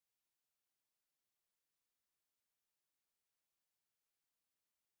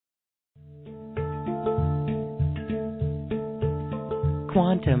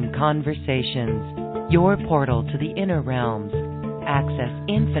Quantum Conversations, your portal to the inner realms. Access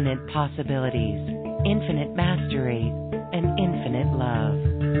infinite possibilities, infinite mastery, and infinite love.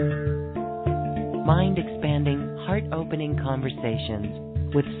 Mind-expanding, heart-opening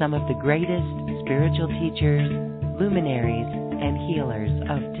conversations with some of the greatest spiritual teachers, luminaries, and healers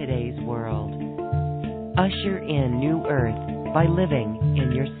of today's world. Usher in new earth by living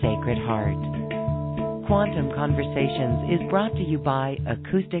in your sacred heart. Quantum Conversations is brought to you by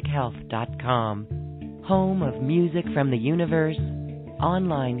AcousticHealth.com, home of music from the universe,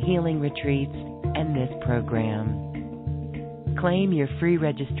 online healing retreats, and this program. Claim your free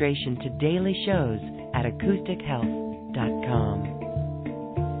registration to daily shows at AcousticHealth.com.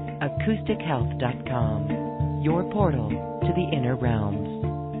 AcousticHealth.com, your portal to the inner realms.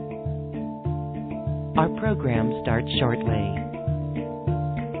 Our program starts shortly.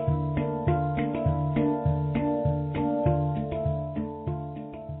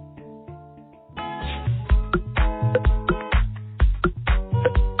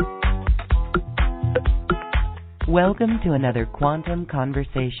 Welcome to another Quantum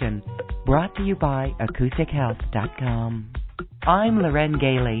Conversation, brought to you by AcousticHealth.com. I'm Loren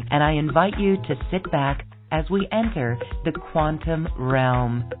Gailey, and I invite you to sit back as we enter the quantum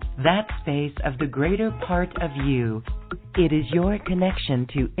realm, that space of the greater part of you. It is your connection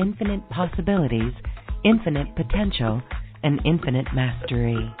to infinite possibilities, infinite potential, and infinite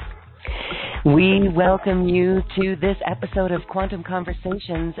mastery. We welcome you to this episode of Quantum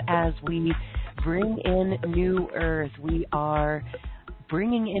Conversations as we bring in New Earth. We are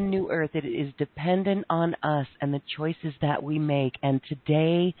bringing in New Earth. It is dependent on us and the choices that we make. And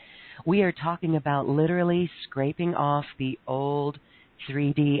today we are talking about literally scraping off the old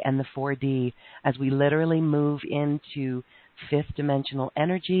 3D and the 4D as we literally move into fifth dimensional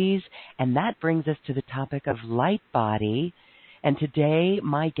energies. And that brings us to the topic of light body. And today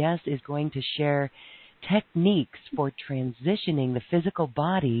my guest is going to share techniques for transitioning the physical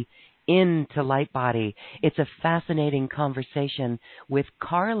body into light body. It's a fascinating conversation with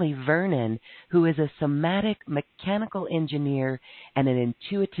Carly Vernon, who is a somatic mechanical engineer and an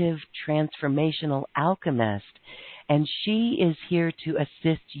intuitive transformational alchemist. And she is here to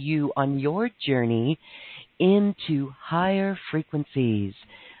assist you on your journey into higher frequencies.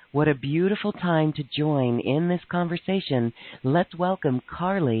 What a beautiful time to join in this conversation. Let's welcome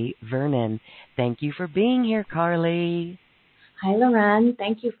Carly Vernon. Thank you for being here, Carly. Hi, Loren.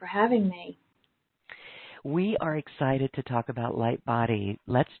 Thank you for having me. We are excited to talk about light body.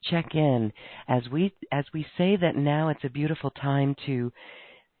 Let's check in. As we say that now it's a beautiful time to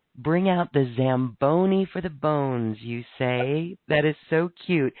bring out the Zamboni for the bones, you say. That is so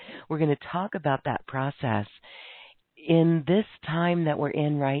cute. We're going to talk about that process. In this time that we're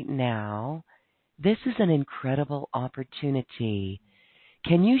in right now, this is an incredible opportunity.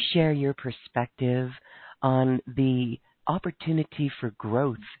 Can you share your perspective on the opportunity for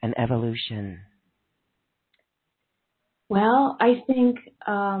growth and evolution? Well, I think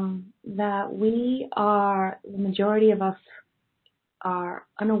that the majority of us are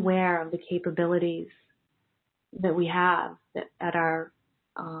unaware of the capabilities that we have at our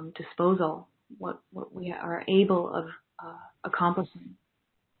disposal, what we are able of accomplishing.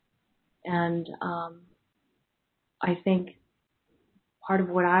 And I think part of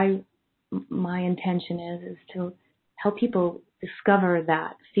what my intention is to help people discover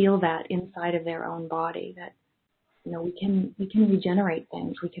that, feel that inside of their own body, that, you know, we can regenerate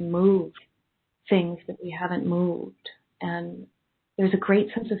things, we can move things that we haven't moved. And there's a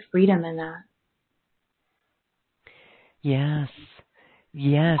great sense of freedom in that. Yes,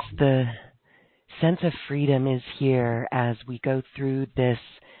 the sense of freedom is here as we go through this,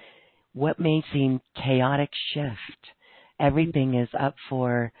 what may seem chaotic shift. Everything is up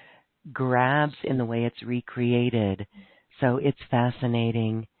for grabs in the way it's recreated. So it's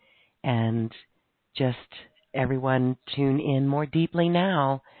fascinating. And just everyone tune in more deeply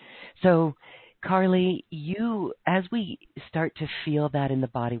now. So Carly, as we start to feel that in the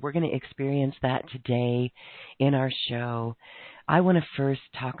body, we're going to experience that today in our show. I want to first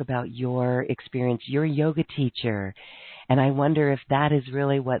talk about your experience. You're a yoga teacher, and I wonder if that is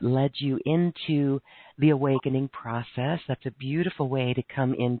really what led you into the awakening process. That's a beautiful way to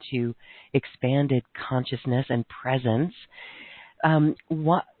come into expanded consciousness and presence.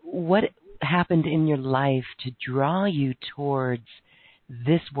 What happened in your life to draw you towards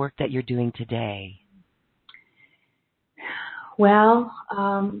this work that you're doing today? Well,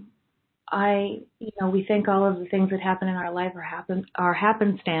 we think all of the things that happen in our life are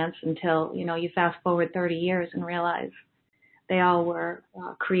happenstance until, you fast forward 30 years and realize they all were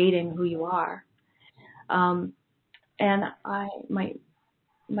creating who you are. And my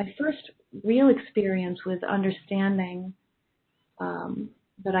my first real experience with understanding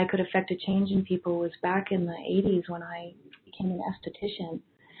that I could affect a change in people was back in the 80s when I became an esthetician.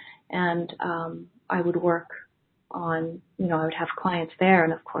 And I would work on, I would have clients there,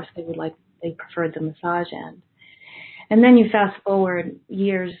 and of course they preferred the massage end. And then you fast forward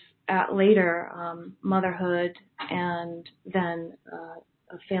years later, motherhood, and then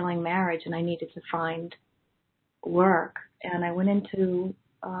a failing marriage, and I needed to find work, and I went into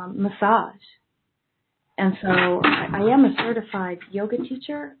massage. And so I am a certified yoga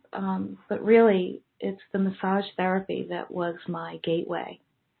teacher, but really it's the massage therapy that was my gateway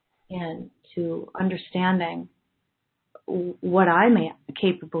into understanding what I'm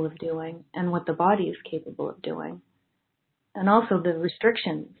capable of doing and what the body is capable of doing, and also the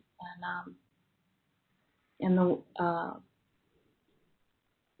restrictions and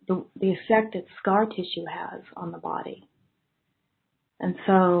the effect that scar tissue has on the body. And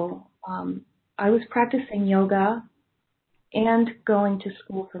so I was practicing yoga and going to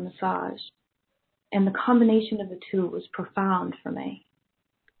school for massage, and the combination of the two was profound for me.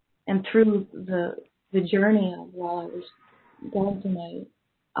 And through the journey of while I was going through my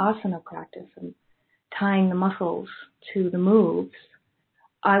asana practice and tying the muscles to the moves,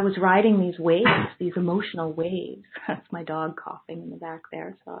 I was riding these waves, these emotional waves. That's my dog coughing in the back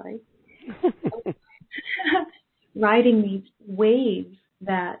there, sorry. Riding these waves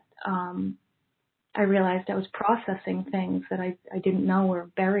that I realized I was processing things that I didn't know were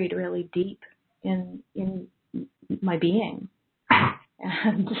buried really deep in my being.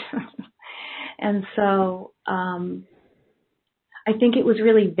 And so I think it was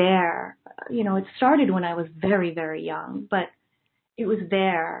really there. It started when I was very, very young, but it was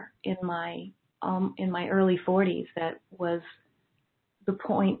there in my early 40s that was the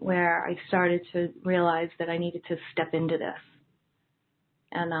point where I started to realize that I needed to step into this.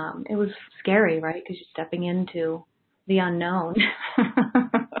 And it was scary, right? Because you're stepping into the unknown.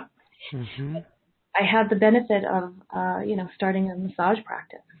 Mm-hmm. I had the benefit of, starting a massage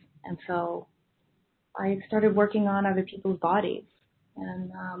practice. And so I started working on other people's bodies.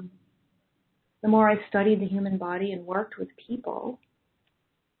 And the more I studied the human body and worked with people,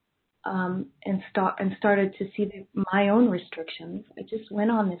 and started to see my own restrictions, I just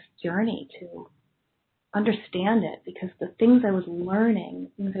went on this journey to understand it, because the things I was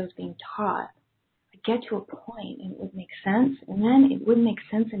learning, the things I was being taught, I'd get to a point and it would make sense, and then it wouldn't make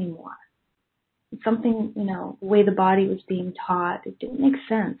sense anymore. Something, the way the body was being taught, it didn't make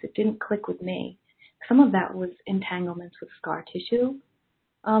sense. It didn't click with me. Some of that was entanglements with scar tissue,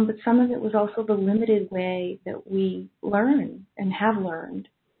 but some of it was also the limited way that we learn and have learned.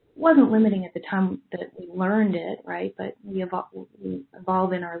 It wasn't limiting at the time that we learned it, right? But we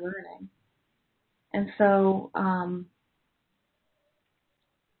evolve in our learning. And so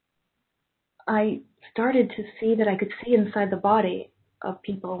I started to see that I could see inside the body of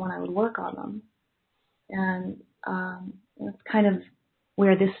people when I would work on them. And it's kind of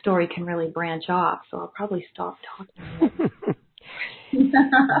where this story can really branch off, so I'll probably stop talking.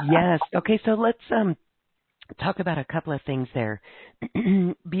 Yes. Okay, so let's talk about a couple of things there.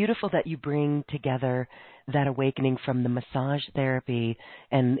 Beautiful that you bring together that awakening from the massage therapy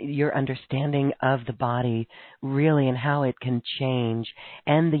and your understanding of the body, really, and how it can change,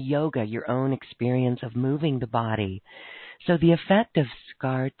 and the yoga, your own experience of moving the body. So the effect of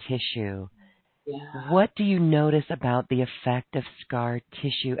scar tissue. Yeah. What do you notice about the effect of scar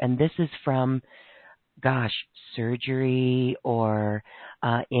tissue? And this is from, surgery or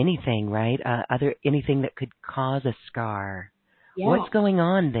anything, right? Anything that could cause a scar. Yeah. What's going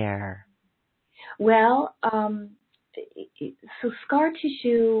on there? Well, so scar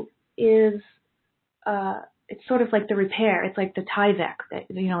tissue is, it's sort of like the repair. It's like the Tyvek, like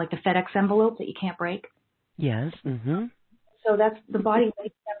the FedEx envelope that you can't break. Yes. Mm-hmm. So that's the body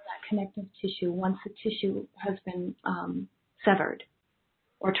breaks down that connective tissue once the tissue has been severed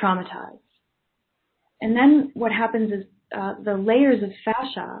or traumatized. And then what happens is the layers of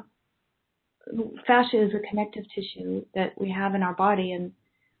fascia. Fascia is a connective tissue that we have in our body, and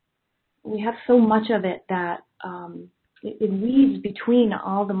we have so much of it that it weaves between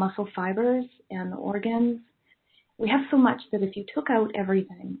all the muscle fibers and the organs. We have so much that if you took out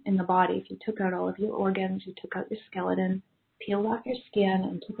everything in the body, if you took out all of your organs, you took out your skeleton, peeled off your skin,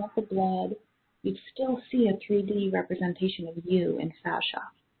 and took out the blood, you'd still see a 3D representation of you in fascia.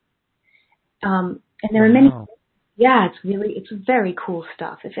 And there are many. Yeah, it's very cool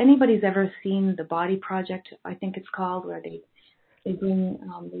stuff. If anybody's ever seen the Body Project, I think it's called, where they bring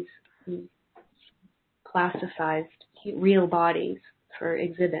these plasticized real bodies for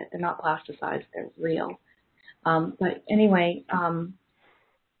exhibit. They're not plasticized; they're real. But anyway,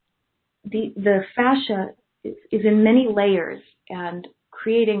 the fascia is in many layers and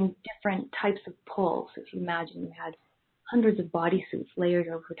creating different types of pulls. If you imagine you had hundreds of bodysuits layered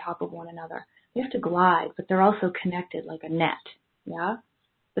over top of one another, they have to glide, but they're also connected like a net. Yeah,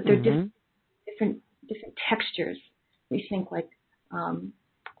 but they're different textures. We think like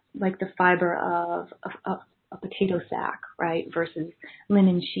the fiber of a potato sack, right, versus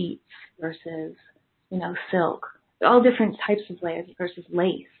linen sheets versus silk. All different types of layers versus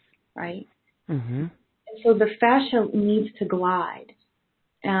lace, right? Mm-hmm. And so the fascia needs to glide,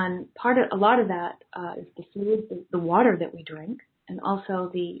 and a lot of that is the fluid, the water that we drink, and also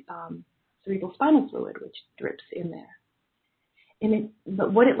the cerebral spinal fluid, which drips in there.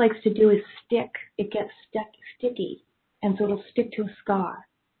 But what it likes to do is stick. It gets sticky, and so it'll stick to a scar.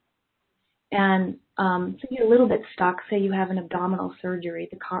 And so you get a little bit stuck. Say you have an abdominal surgery,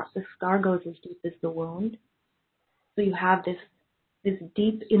 the scar goes as deep as the wound. So you have this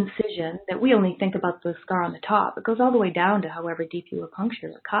deep incision that we only think about the scar on the top. It goes all the way down to however deep you were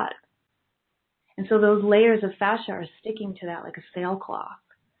punctured or cut. And so those layers of fascia are sticking to that like a sailcloth.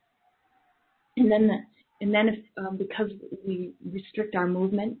 And then if, because we restrict our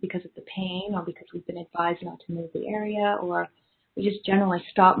movement because of the pain, or because we've been advised not to move the area, or we just generally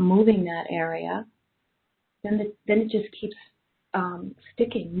stop moving that area, then it just keeps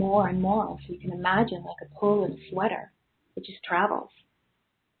sticking more and more. So you can imagine like a pull in a sweater. It just travels.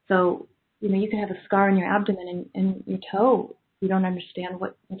 So, you can have a scar in your abdomen and your toe. You don't understand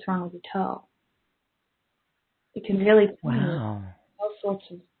what's wrong with your toe. It can really pain all sorts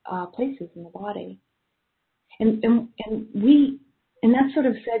of places in the body. And that sort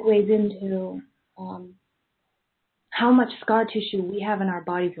of segues into how much scar tissue we have in our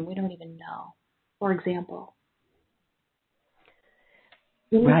bodies and we don't even know. For example,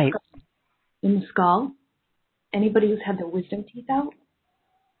 in the skull, anybody who's had their wisdom teeth out,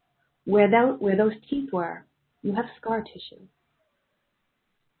 where those teeth were, you have scar tissue.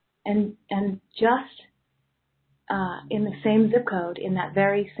 And just in the same zip code, in that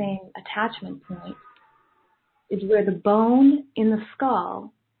very same attachment point, is where the bone in the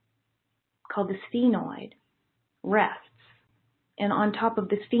skull, called the sphenoid, rests. And on top of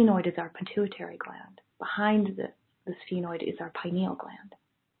the sphenoid is our pituitary gland. Behind the sphenoid is our pineal gland.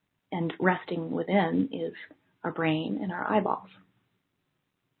 And resting within is our brain and our eyeballs.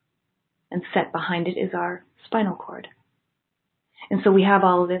 And set behind it is our spinal cord. And so we have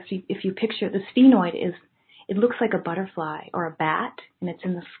all of this. If you picture, the sphenoid it looks like a butterfly or a bat, and it's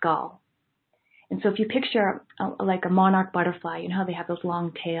in the skull. And so if you picture like a monarch butterfly, you know how they have those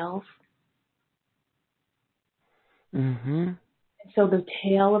long tails? Mm-hmm. So the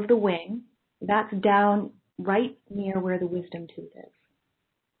tail of the wing, that's down right near where the wisdom tooth is.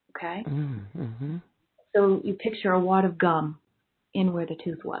 Okay? Mm-hmm. So you picture a wad of gum in where the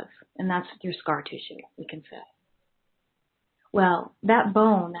tooth was, and that's your scar tissue, we can say. Well, that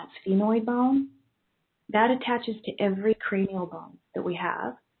bone, that sphenoid bone, that attaches to every cranial bone that we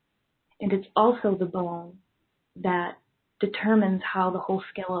have, and it's also the bone that determines how the whole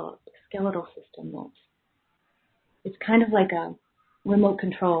skeletal system moves. It's kind of like a remote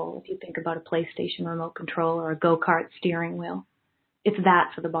control, if you think about a PlayStation remote control or a go-kart steering wheel. It's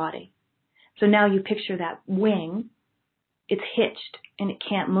that for the body. So now you picture that wing, it's hitched and it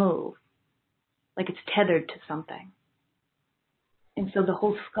can't move, like it's tethered to something. And so the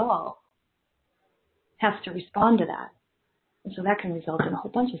whole skull has to respond to that. And so that can result in a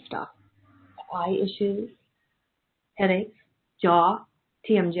whole bunch of stuff. Eye issues, headaches, jaw,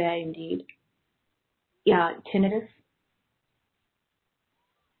 TMJ indeed, tinnitus,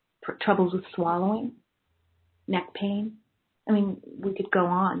 troubles with swallowing, neck pain. I mean, we could go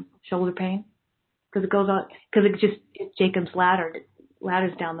on. Shoulder pain, because it goes on, because it's Jacob's ladder. It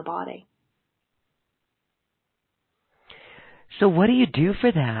ladders down the body. So what do you do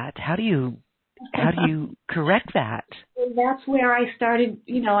for that? How do you correct that? Well, that's where I started.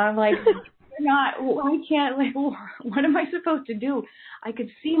 I'm like, what am I supposed to do? I could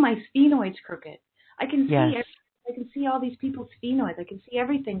see my sphenoids crooked. I can see all these people's sphenoids. I can see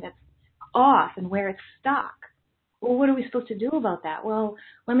everything that's off and where it's stuck. Well, what are we supposed to do about that? Well,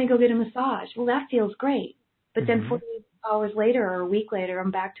 let me go get a massage. Well, that feels great. But then 48 hours later or a week later, I'm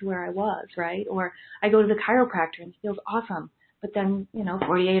back to where I was, right? Or I go to the chiropractor and it feels awesome. But then,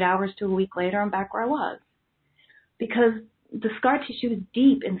 48 hours to a week later, I'm back where I was. Because the scar tissue is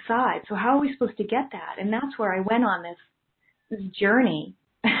deep inside. So how are we supposed to get that? And that's where I went on this journey.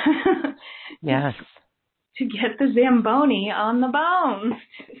 Yes. To get the Zamboni on the bones,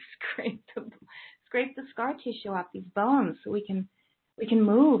 to scrape the scar tissue off these bones so we can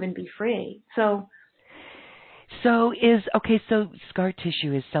move and be free. So So scar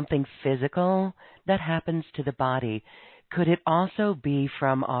tissue is something physical that happens to the body. Could it also be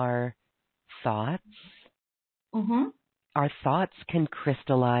from our thoughts? Mm-hmm. Our thoughts can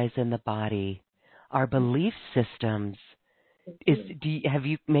crystallize in the body. Our belief systems. Have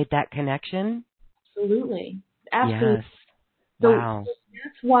you made that connection? Absolutely. Absolutely. Yes. So Wow.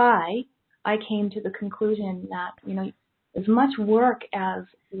 that's why I came to the conclusion that, as much work as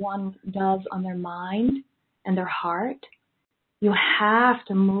one does on their mind and their heart, you have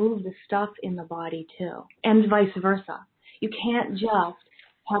to move the stuff in the body too, and vice versa. You can't just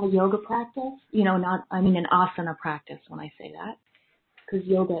have a yoga practice, an asana practice when I say that, because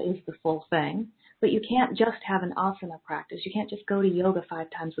yoga is the full thing. But you can't just have an asana practice. You can't just go to yoga 5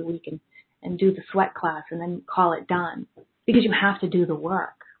 times a week and do the sweat class and then call it done, because you have to do the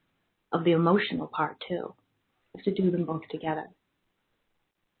work of the emotional part too. You have to do them both together.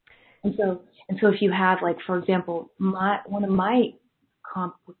 And so if you have, like, for example, one of my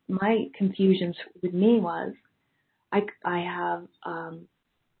confusions with me was I have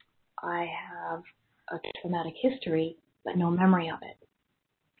a traumatic history, but no memory of it.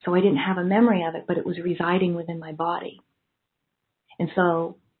 So I didn't have a memory of it, but it was residing within my body. And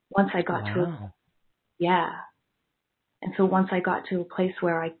so once I got once I got to a place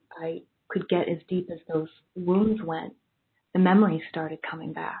where I could get as deep as those wounds went, the memories started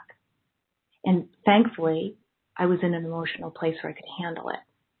coming back. And thankfully, I was in an emotional place where I could handle it.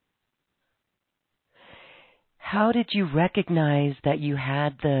 How did you recognize that you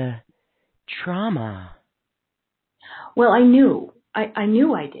had the trauma? Well, I knew I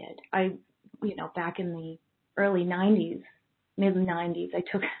did. Back in the early 90s, mid 90s, I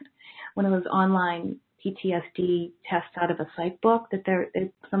took one of those online PTSD tests out of a psych book that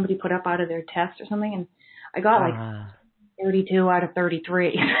somebody put up out of their test or something, and I got like 32 out of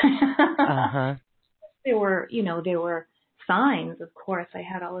 33. Uh-huh. There were signs, of course. I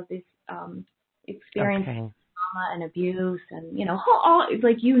had all of these experiences, trauma and abuse, and all,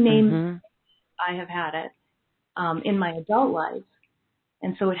 like, you name, I have had it in my adult life,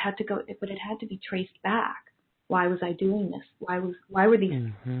 and so it had to go, but it had to be traced back. Why was I doing this? Why were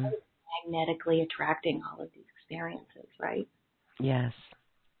these magnetically attracting all of these experiences, right? Yes.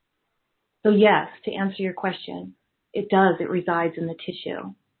 So yes, to answer your question, it does. It resides in the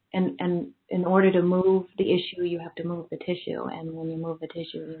tissue. And in order to move the issue, you have to move the tissue. And when you move the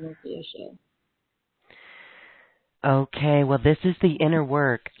tissue, you move the issue. Okay, well, this is the inner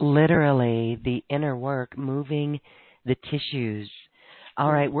work, literally the inner work, moving the tissues.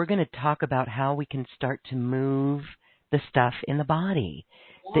 All right, we're going to talk about how we can start to move the stuff in the body,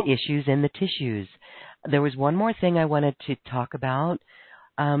 the issues in the tissues. There was one more thing I wanted to talk about.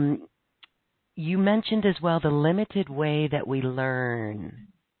 You mentioned as well the limited way that we learn.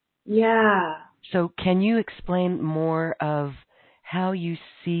 Yeah. So can you explain more of how you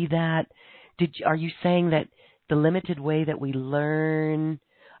see that? Are you saying that the limited way that we learn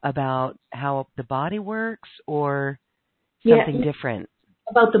about how the body works, or something different?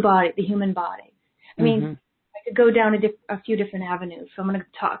 About the body, the human body. I mean, I could go down a few different avenues. So I'm going to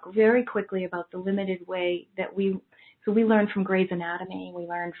talk very quickly about the limited way that we learn from Gray's Anatomy. We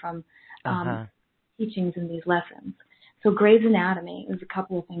learn from teachings in these lessons. So Gray's Anatomy, there's a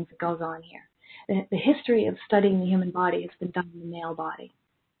couple of things that goes on here. The history of studying the human body has been done in the male body,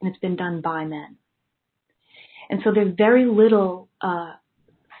 and it's been done by men. And so there's very little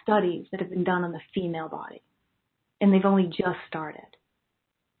studies that have been done on the female body, and they've only just started.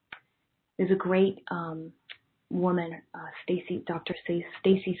 There's a great woman, Dr.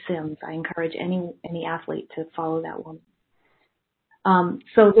 Stacy Sims. I encourage any athlete to follow that woman.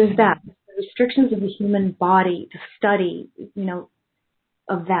 So there's that. The restrictions of the human body, the study,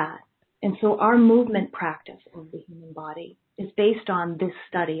 of that. And so our movement practice of the human body is based on this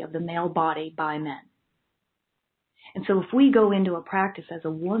study of the male body by men. And so if we go into a practice as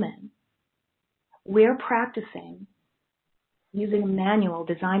a woman, we're practicing using a manual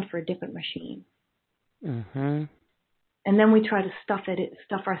designed for a different machine. And then we try to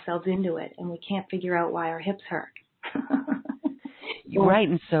stuff ourselves into it, and we can't figure out why our hips hurt. Right,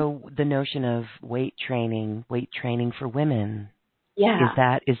 and so the notion of weight training for women. Yeah.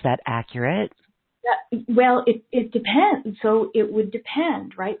 Is that accurate? Well, it depends. So it would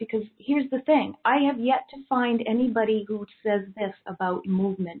depend, right? Because here's the thing. I have yet to find anybody who says this about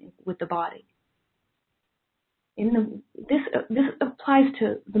movement with the body. This applies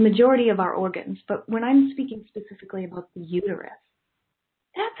to the majority of our organs, but when I'm speaking specifically about the uterus,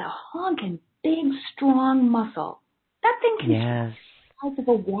 that's a honking big, strong muscle. That thing can be the size of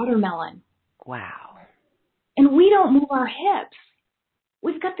a watermelon. Wow. And we don't move our hips.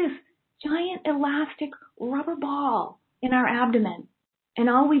 We've got this giant elastic rubber ball in our abdomen. And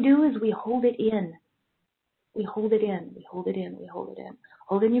all we do is we hold it in. We hold it in. We hold it in. We hold it in.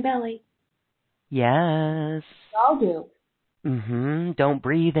 Hold it in your belly. Yes. We all do. Don't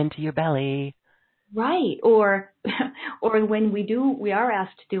breathe into your belly. Right. Or when we are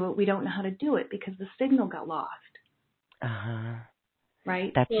asked to do it, we don't know how to do it because the signal got lost. Uh-huh.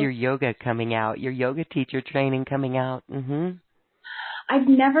 Right? That's your yoga coming out, your yoga teacher training coming out. I've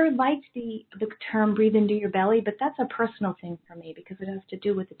never liked the term breathe into your belly, but that's a personal thing for me because it has to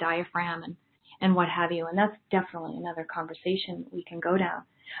do with the diaphragm and what have you. And that's definitely another conversation we can go down.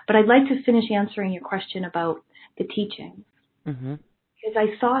 But I'd like to finish answering your question about the teaching. Because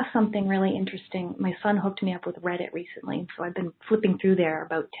I saw something really interesting. My son hooked me up with Reddit recently, so I've been flipping through there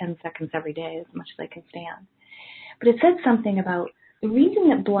about 10 seconds every day, as much as I can stand. But it said something about the reason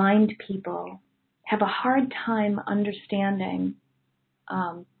that blind people have a hard time understanding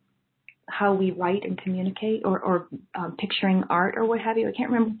how we write and communicate or picturing art or what have you. I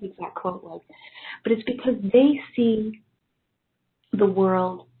can't remember what the exact quote was. But it's because they see the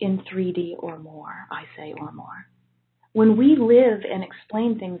world in 3D or more, I say, or more. When we live and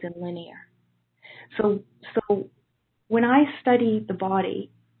explain things in linear. So when I study the body,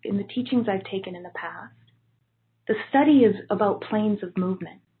 in the teachings I've taken in the past, the study is about planes of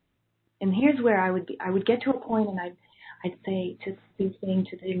movement. And here's where I would get to a point and I'd say to be saying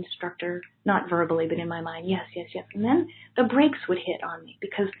to the instructor, not verbally, but in my mind, yes, yes, yes. And then the brakes would hit on me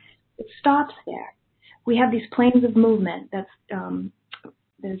because it stops there. We have these planes of movement. That's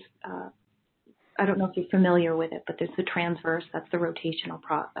there's I don't know if you're familiar with it, but there's the transverse. That's the rotational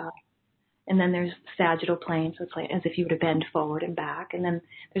and then there's sagittal plane, so it's like as if you were to bend forward and back. And then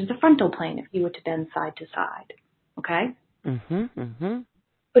there's the frontal plane, if you were to bend side to side. Okay. And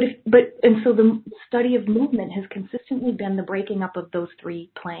so the study of movement has consistently been the breaking up of those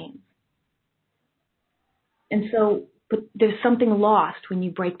three planes. And so, but there's something lost when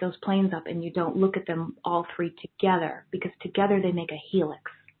you break those planes up and you don't look at them all three together, because together they make a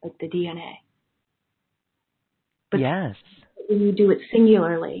helix, like the DNA. But yes. When you do it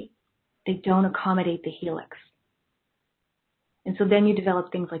singularly, they don't accommodate the helix. And so then you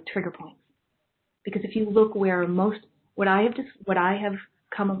develop things like trigger points. Because if you look where what I have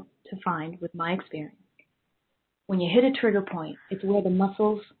come to find with my experience, when you hit a trigger point, it's where the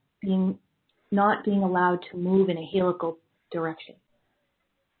muscles not being allowed to move in a helical direction.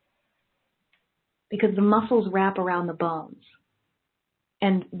 Because the muscles wrap around the bones.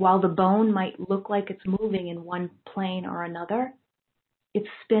 And while the bone might look like it's moving in one plane or another, it's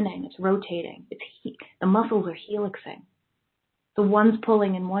spinning, it's rotating. The muscles are helixing. The one's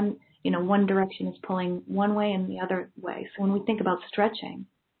pulling in one direction is pulling one way and the other way. So when we think about stretching,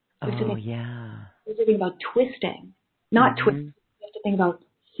 we're thinking about twisting, not twisting. We have to think about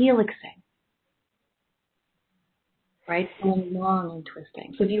helixing, right? Going long and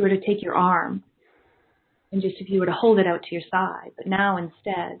twisting. So if you were to take your arm and if you were to hold it out to your side, but now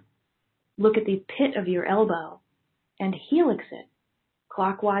instead look at the pit of your elbow and helix it,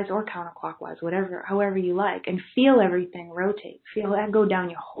 clockwise or counterclockwise, however you like, and feel everything rotate. Feel that go down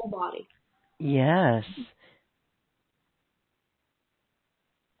your whole body. Yes.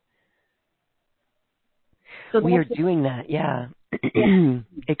 So we are doing that, yeah.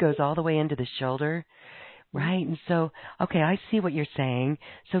 It goes all the way into the shoulder, right? And so, okay, I see what you're saying.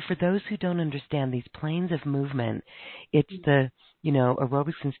 So for those who don't understand these planes of movement, it's the,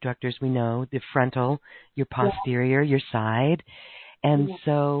 aerobics instructors, we know, the frontal, your posterior, your side. And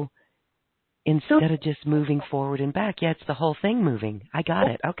so instead of just moving forward and back, it's the whole thing moving. I got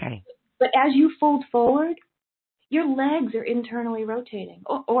it. Okay. But as you fold forward, your legs are internally rotating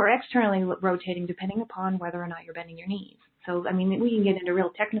or externally rotating, depending upon whether or not you're bending your knees. So, I mean, we can get into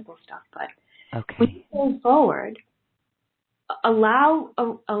real technical stuff, but when you fold forward, allow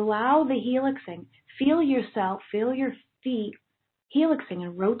the helixing. Feel yourself, feel your feet helixing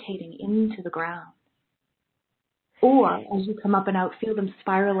and rotating into the ground. Or as you come up and out, feel them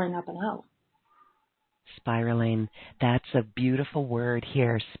spiraling up and out. Spiraling. That's a beautiful word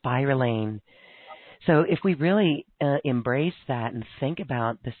here, spiraling. So if we really embrace that and think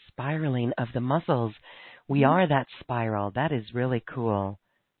about the spiraling of the muscles, we are that spiral. That is really cool.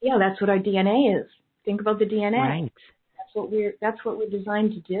 Yeah, that's what our DNA is. Think about the DNA. Right. That's what we're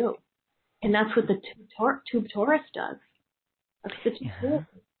designed to do. And that's what the tube torus does. That's the tube torus,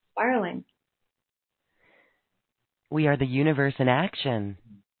 spiraling. We are the universe in action.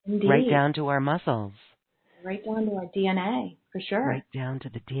 Indeed. Right down to our muscles. Right down to our DNA, for sure. Right down to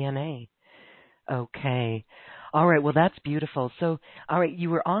the DNA. Okay. All right. Well, that's beautiful. So, all right, you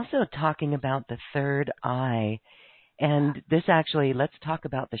were also talking about the third eye And this actually, let's talk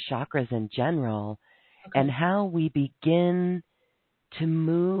about the chakras in general Okay. and how we begin to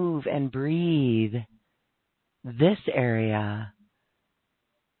move and breathe this area.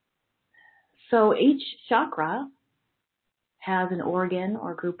 So each chakra has an organ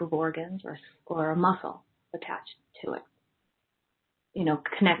or group of organs or a muscle attached to it. You know,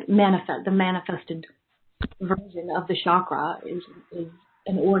 the manifested version of the chakra is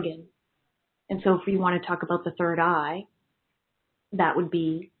an organ. And so if we want to talk about the third eye, that would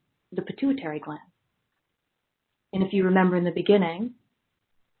be the pituitary gland. And if you remember in the beginning,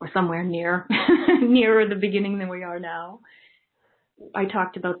 or somewhere nearer the beginning than we are now, I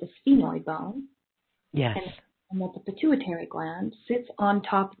talked about the sphenoid bone. Yes. And that the pituitary gland sits on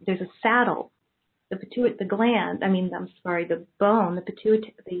top. There's a saddle. The bone, the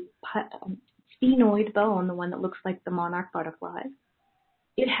sphenoid bone, the one that looks like the monarch butterfly,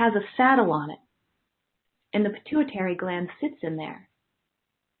 it has a saddle on it. And the pituitary gland sits in there.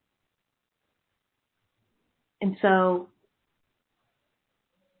 And so,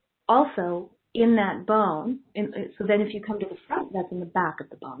 also in that bone, so then if you come to the front, that's in the back of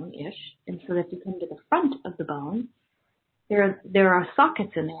the bone-ish. And so if you come to the front of the bone, there are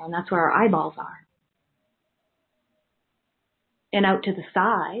sockets in there, and that's where our eyeballs are. And out to the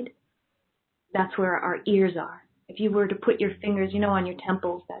side, that's where our ears are. If you were to put your fingers, on your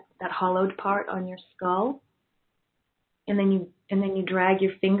temples, that hollowed part on your skull, and then you drag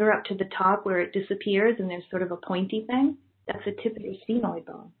your finger up to the top where it disappears, and there's sort of a pointy thing, that's the tip of your sphenoid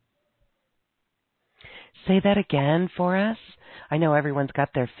bone. Say that again for us. I know everyone's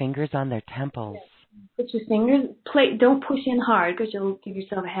got their fingers on their temples. Put your fingers, don't push in hard because you'll give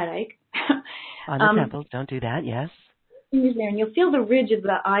yourself a headache. On the temples, don't do that, yes. Fingers there, and you'll feel the ridge of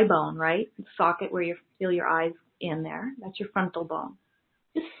the eye bone, right? The socket where you feel your eyes in there. That's your frontal bone.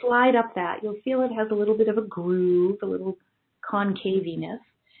 Just slide up that. You'll feel it has a little bit of a groove, a little concaviness,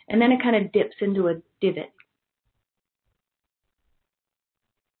 and then it kind of dips into a divot.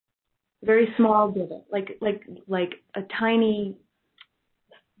 Very small divot, like a tiny,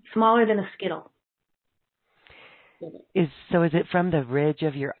 smaller than a Skittle divot. Is it from the ridge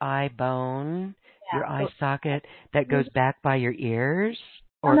of your eye bone, your eye socket, that goes back by your ears,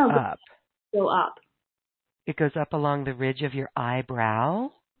 or up? Go up. It goes up along the ridge of your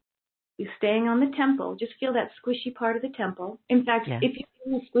eyebrow? You're staying on the temple. Just feel that squishy part of the temple. In fact, if you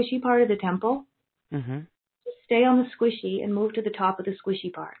feel the squishy part of the temple, just stay on the squishy and move to the top of the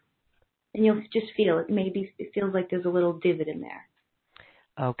squishy part. And you'll just feel it. Maybe it feels like there's a little divot in there.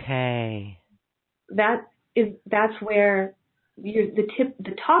 Okay. That's where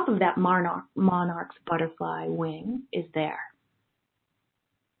the top of that monarch's butterfly wing is there.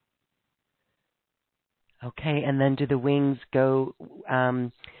 Okay, and then do the wings go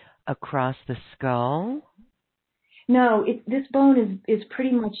across the skull? No, this bone is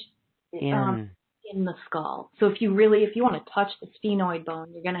pretty much in the skull. So if you want to touch the sphenoid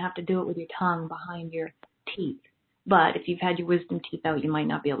bone, you're going to have to do it with your tongue behind your teeth. But if you've had your wisdom teeth out, you might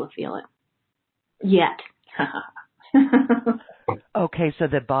not be able to feel it yet. Okay, so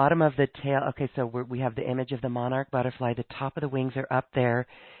the bottom of the tail. Okay, so we have the image of the monarch butterfly. The top of the wings are up there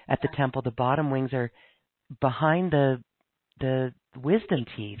at the temple. The bottom wings are behind the wisdom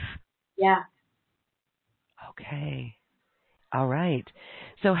teeth. Yeah. Okay. All right.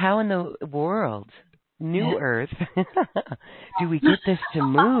 So how in the world, New Earth, do we get this to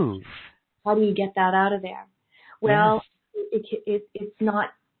move? How do you get that out of there? Well, it's not,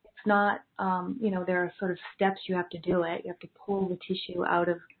 there are sort of steps you have to do it. You have to pull the tissue out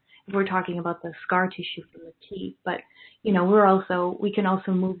of, if we're talking about the scar tissue from the teeth, but, we can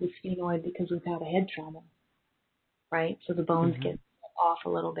also move the sphenoid because we've had a head trauma, right? So the bones get off a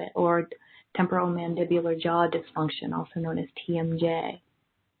little bit, or temporomandibular jaw dysfunction, also known as TMJ.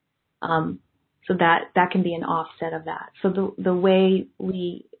 So that can be an offset of that. So the way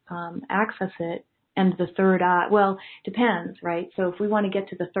we access it, and the third eye, well, depends, right? So if we want to get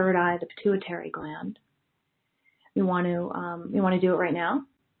to the third eye, the pituitary gland, we want to do it right now?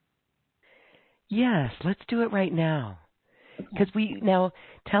 Yes, let's do it right now. Because now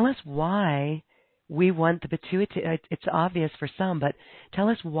tell us why we want the pituitary. It's obvious for some, but tell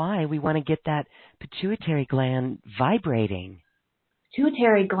us why we want to get that pituitary gland vibrating.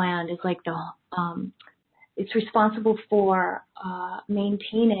 Pituitary gland is like it's responsible for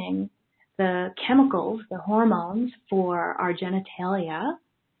maintaining the chemicals, the hormones for our genitalia,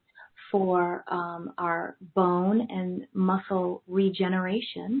 for our bone and muscle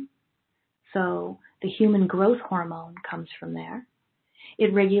regeneration. So the human growth hormone comes from there.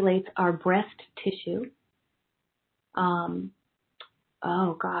 It regulates our breast tissue.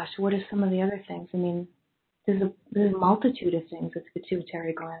 What are some of the other things? there's a multitude of things with the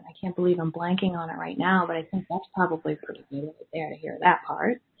pituitary gland. I can't believe I'm blanking on it right now, but I think that's probably pretty good right there to hear that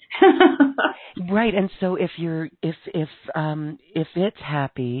part. Right, and so if it's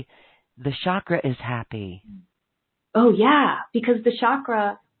happy, the chakra is happy. Oh yeah, because the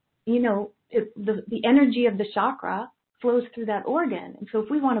chakra, the energy of the chakra flows through that organ. And so if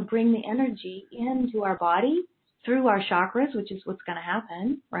we want to bring the energy into our body through our chakras, which is what's going to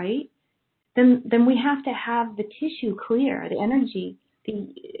happen, right? Then we have to have the tissue clear, the energy,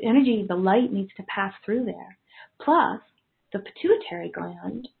 the light needs to pass through there. Plus, the pituitary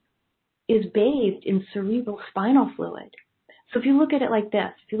gland is bathed in cerebral spinal fluid. So if you look at it like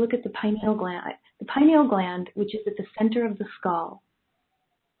this, if you look at the pineal gland, which is at the center of the skull,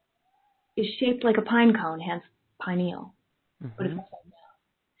 is shaped like a pine cone, hence pineal. Mm-hmm. But it's upside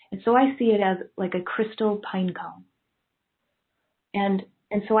down. And so I see it as like a crystal pine cone.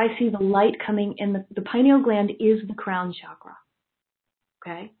 And so I see the light coming in. The pineal gland is the crown chakra.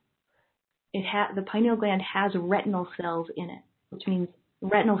 Okay? The pineal gland has retinal cells in it, which means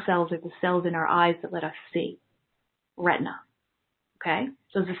retinal cells are the cells in our eyes that let us see. Retina. Okay?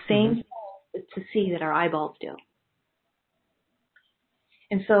 So it's the same cells to see that our eyeballs do.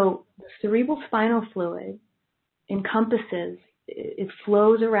 And so the cerebral spinal fluid encompasses, it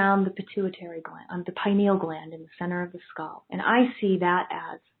flows around the pituitary gland, the pineal gland in the center of the skull. And I see that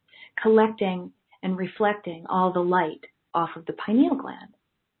as collecting and reflecting all the light off of the pineal gland.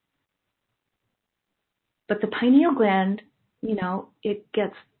 But the pineal gland, it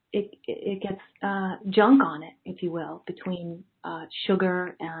gets junk on it, if you will, between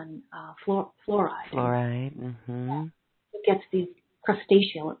sugar and fluoride. Fluoride. Mm-hmm. It gets these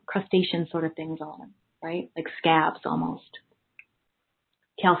crustacean sort of things on them, right? Like scabs almost.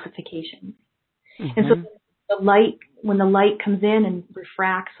 Calcification. Mm-hmm. And so when the light comes in and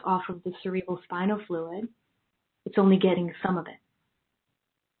refracts off of the cerebral spinal fluid, it's only getting some of it.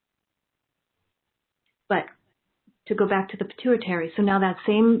 But to go back to the pituitary, so now that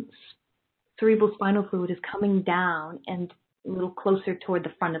same cerebral spinal fluid is coming down and a little closer toward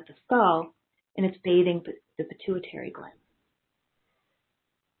the front of the skull, and it's bathing the pituitary gland.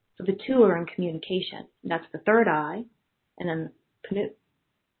 So the two are in communication. That's the third eye, and then the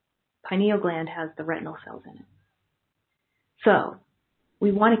pineal gland has the retinal cells in it. So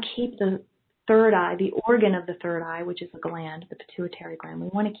we want to keep the third eye, the organ of the third eye, which is the gland, the pituitary gland. We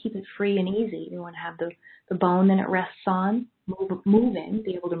want to keep it free and easy. We want to have the bone that it rests on, moving,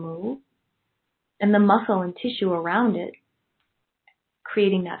 be able to move, and the muscle and tissue around it,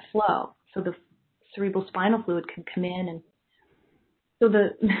 creating that flow. So the cerebral spinal fluid can come in. And so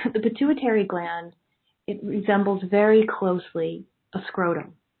the pituitary gland, it resembles very closely a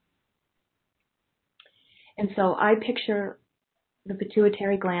scrotum. And so I picture the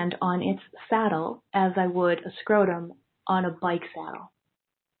pituitary gland on its saddle as I would a scrotum on a bike saddle.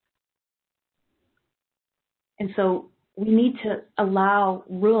 And so we need to allow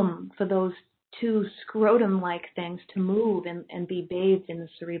room for those two scrotum-like things to move and be bathed in the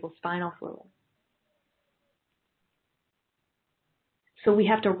cerebral spinal fluid. So we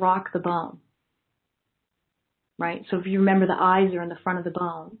have to rock the bone, right? So if you remember, the eyes are in the front of the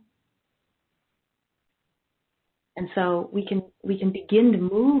bone. And so we can begin to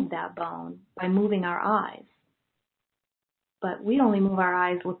move that bone by moving our eyes. But we only move our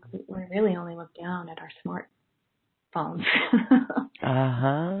eyes, we really only look down at our smartphones.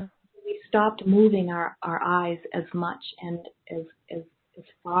 Uh-huh. We stopped moving our eyes as much and as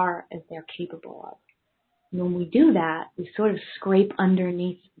far as they're capable of. And when we do that, we sort of scrape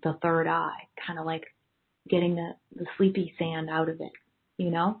underneath the third eye, kind of like getting the sleepy sand out of it.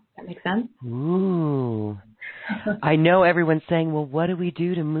 That makes sense? Ooh. I know everyone's saying, well, what do we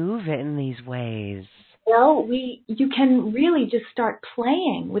do to move it in these ways? Well, you can really just start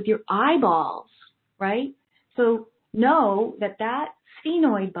playing with your eyeballs, right? So know that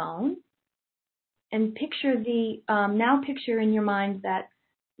sphenoid bone, and picture picture in your mind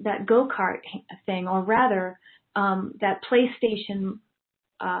that go-kart thing, or rather that PlayStation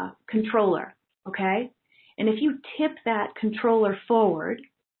controller, okay? And if you tip that controller forward,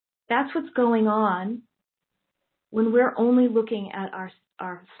 that's what's going on when we're only looking at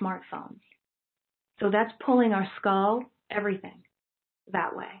our smartphones. So that's pulling our skull, everything,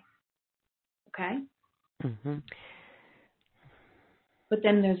 that way. Okay? Mm-hmm. But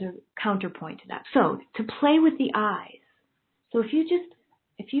then there's a counterpoint to that. So to play with the eyes. So if you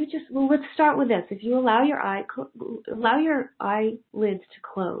just, well, let's start with this. If you allow your eyelids to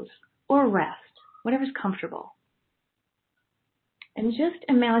close or rest, whatever's comfortable. And just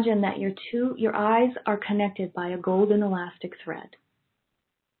imagine that your eyes are connected by a golden elastic thread.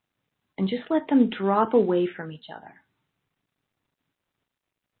 and just let them drop away from each other.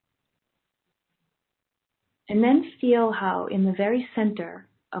 And then feel how in the very center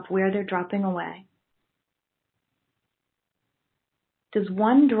of where they're dropping away, does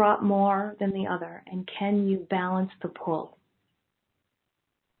one drop more than the other, and can you balance the pull?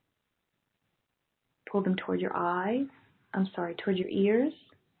 Pull them toward your eyes, toward your ears,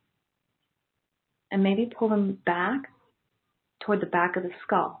 and maybe pull them back toward the back of the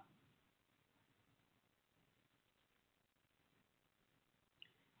skull.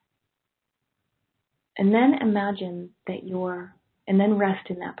 And then imagine that and then rest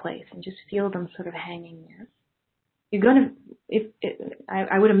in that place and just feel them sort of hanging there. You're going to,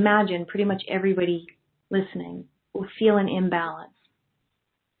 I would imagine pretty much everybody listening will feel an imbalance.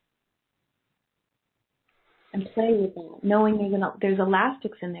 And play with that, knowing there's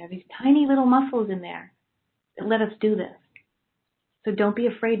elastics in there, these tiny little muscles in there that let us do this. So don't be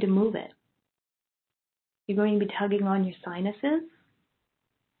afraid to move it. You're going to be tugging on your sinuses.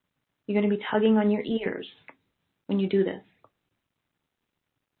 You're going to be tugging on your ears when you do this.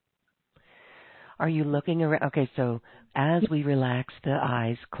 Are you looking around? Okay, so as we relax the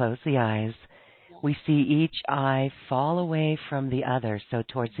eyes, close the eyes, we see each eye fall away from the other, so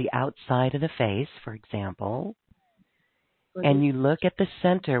towards the outside of the face, for example. And you look at the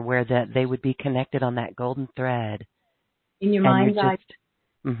center where they would be connected on that golden thread. In your mind's eye.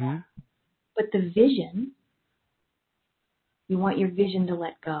 Mm-hmm. But the vision, you want your vision to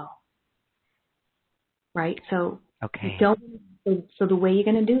let go. Right? So okay. So the way you're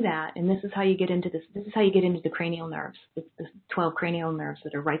going to do that, and this is how you get into the cranial nerves. It's the 12 cranial nerves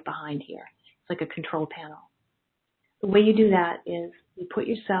that are right behind here. It's like a control panel. The way you do that is you put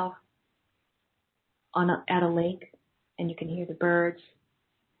yourself at a lake, and you can hear the birds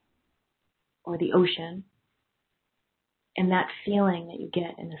or the ocean, and that feeling that you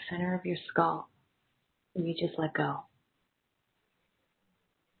get in the center of your skull, where you just let go,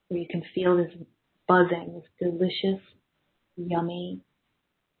 where you can feel this buzzing, this delicious, yummy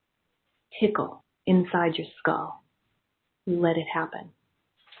tickle inside your skull. You let it happen.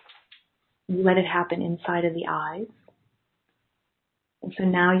 You let it happen inside of the eyes. And so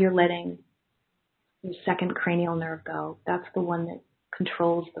now you're letting your second cranial nerve go. That's the one that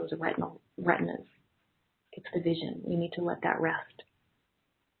controls those retinas. It's the vision. You need to let that rest.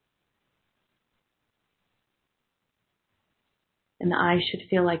 And the eyes should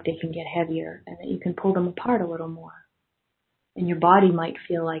feel like they can get heavier and that you can pull them apart a little more. And your body might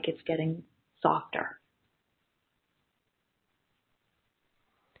feel like it's getting softer.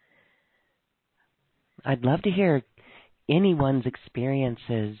 I'd love to hear anyone's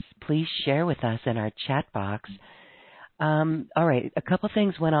experiences. Please share with us in our chat box. All right, a couple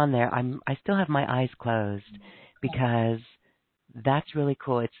things went on there. I still have my eyes closed because that's really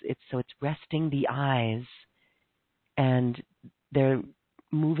cool. It's resting the eyes, and they're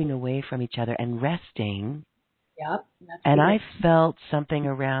moving away from each other and resting. Yep. And I felt something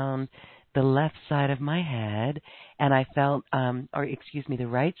around the left side of my head, and I felt, the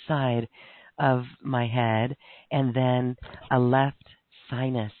right side of my head, and then a left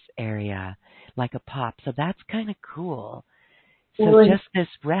sinus area, like a pop. So that's kind of cool. So just this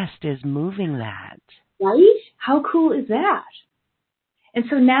rest is moving that. Right? How cool is that? And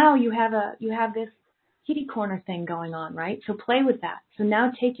so now you have this kitty corner thing going on, right? So play with that. So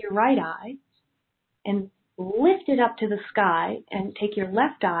now take your right eye and lift it up to the sky, and take your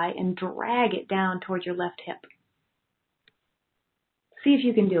left eye and drag it down towards your left hip. See if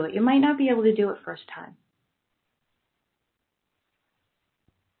you can do it. You might not be able to do it first time.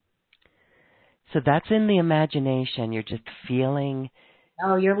 So that's in the imagination. You're just feeling.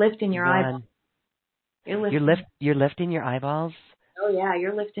 Oh, you're lifting your eyeball. You're lifting your eyeballs? Oh, yeah,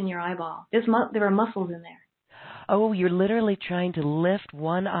 you're lifting your eyeball. There are muscles in there. Oh, you're literally trying to lift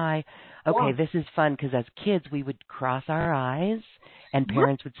one eye. Okay, yeah. This is fun because as kids we would cross our eyes, and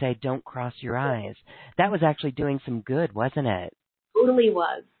parents would say, "Don't cross your eyes." That was actually doing some good, wasn't it? Totally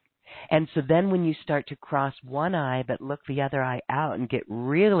was. And so then when you start to cross one eye but look the other eye out and get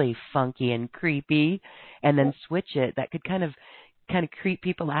really funky and creepy, and then switch it, that could kind of creep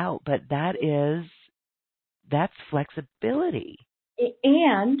people out. But that's flexibility.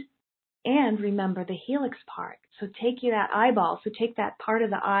 And remember the helix part. So take that eyeball. So take that part of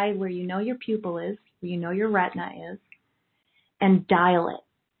the eye where you know your pupil is, where you know your retina is, and dial it.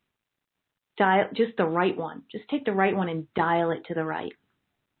 Dial just the right one. Just take the right one and dial it to the right.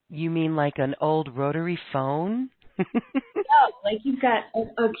 You mean like an old rotary phone? No, like you've got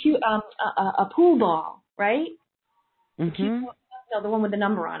a pool ball, right? Mm-hmm. The one with the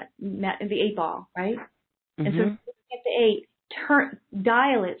number on it, the 8 ball, right? Mm-hmm. And so you get the 8,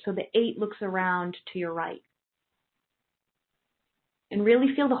 dial it so the 8 looks around to your right. And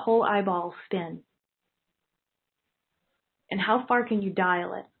really feel the whole eyeball spin. And how far can you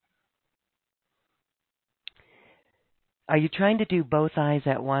dial it? Are you trying to do both eyes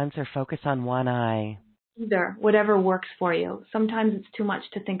at once or focus on one eye? Either, whatever works for you. Sometimes it's too much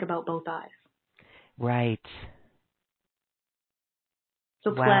to think about both eyes. Right.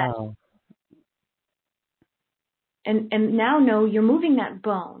 So play. Wow. And now know you're moving that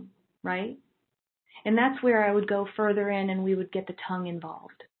bone, right? And that's where I would go further in and we would get the tongue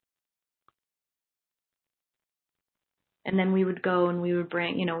involved. And then we would go and we would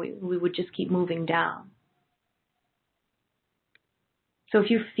bring, we would just keep moving down. So if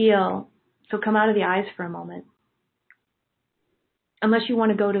you feel, come out of the eyes for a moment. Unless you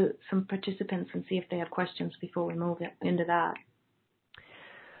want to go to some participants and see if they have questions before we move into that.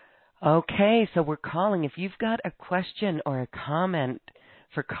 Okay, so we're calling. If you've got a question or a comment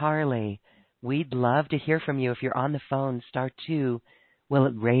for Carly, we'd love to hear from you. If you're on the phone, *2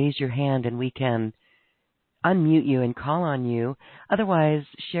 will raise your hand and we can unmute you and call on you. Otherwise,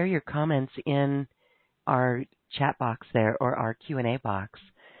 share your comments in our chat box there or our Q&A box.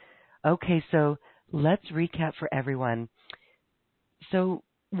 Okay, so let's recap for everyone. So,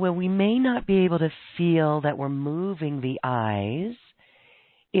 well, we may not be able to feel that we're moving the eyes.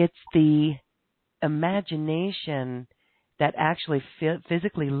 It's the imagination that actually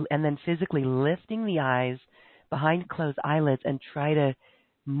physically lifting the eyes behind closed eyelids and try to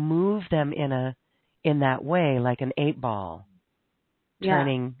move them in that way, like an 8 ball,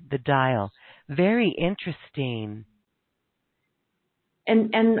 turning the dial. Very interesting.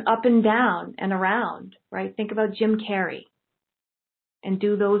 And up and down and around, right? Think about Jim Carrey and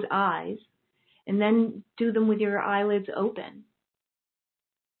do those eyes and then do them with your eyelids open.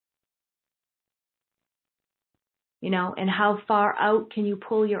 And how far out can you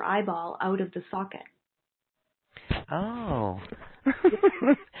pull your eyeball out of the socket? Oh.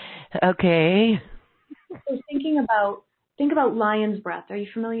 Okay. So think about lion's breath. Are you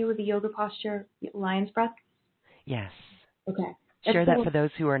familiar with the yoga posture, lion's breath? Yes. Okay. Share that for those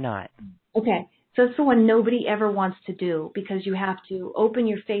who are not. Okay. So it's the one nobody ever wants to do because you have to open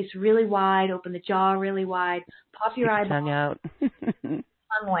your face really wide, open the jaw really wide, pop your eyeball tongue out.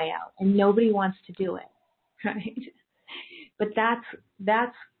 tongue way out, and nobody wants to do it, right? But that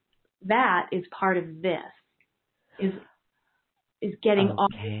is part of this, is getting all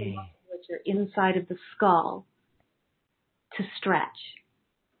the musculature inside of the skull to stretch.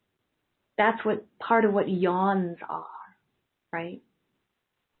 That's what part of what yawns are, right?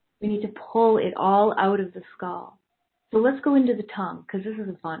 We need to pull it all out of the skull. So let's go into the tongue because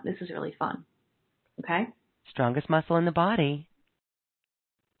this is really fun. Okay? Strongest muscle in the body.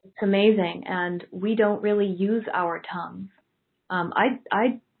 It's amazing, and we don't really use our tongues.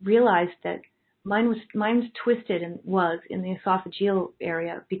 I realized that mine's twisted and was in the esophageal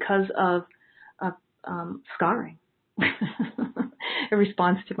area because of scarring, a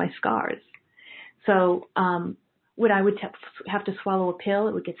response to my scars. So when I would have to swallow a pill,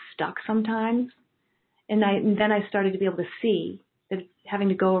 it would get stuck sometimes, and then I started to be able to see that it's having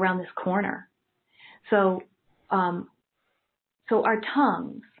to go around this corner. So our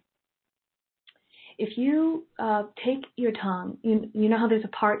tongues. If you take your tongue, you know how there's a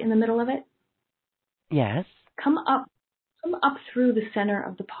part in the middle of it? Yes. Come up through the center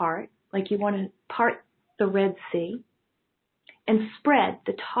of the part, like you want to part the Red Sea, and spread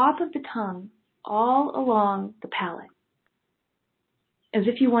the top of the tongue all along the palate, as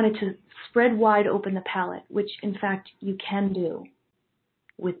if you wanted to spread wide open the palate, which in fact you can do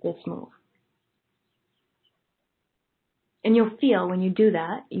with this move. And you'll feel when you do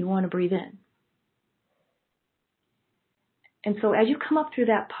that, you want to breathe in. And so as you come up through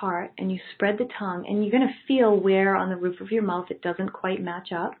that part and you spread the tongue, and you're going to feel where on the roof of your mouth it doesn't quite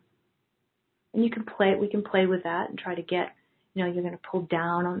match up. And we can play with that and try to get, you're going to pull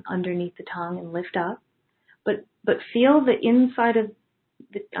down underneath the tongue and lift up. But feel the inside of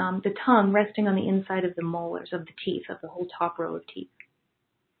the tongue resting on the inside of the molars, of the teeth, of the whole top row of teeth.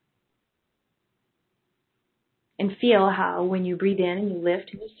 And feel how when you breathe in and you lift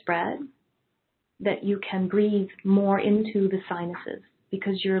and you spread, that you can breathe more into the sinuses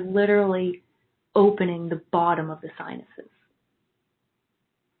because you're literally opening the bottom of the sinuses.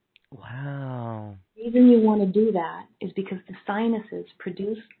 Wow. The reason you want to do that is because the sinuses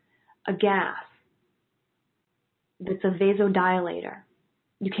produce a gas that's a vasodilator.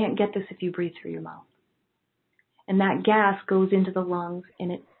 You can't get this if you breathe through your mouth. And that gas goes into the lungs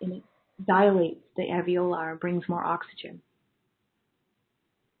and it dilates the alveoli, brings more oxygen.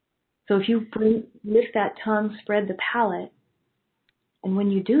 So if you lift that tongue, spread the palate, And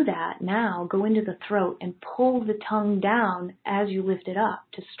when you do that, now go into the throat and pull the tongue down as you lift it up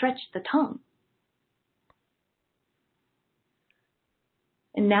to stretch the tongue.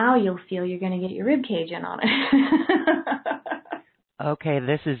 And now you'll feel you're going to get your rib cage in on it. Okay,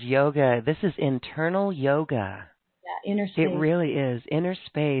 this is yoga. This is internal yoga. Yeah, inner space. It really is. Inner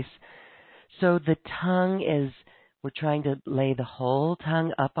space. So the tongue is, we're trying to lay the whole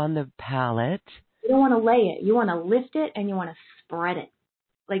tongue up on the palate. You don't want to lay it. You want to lift it and you want to spread it.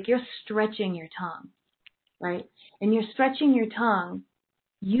 Like you're stretching your tongue, right? And you're stretching your tongue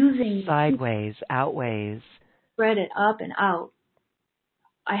using... Sideways, outways. Spread it up and out.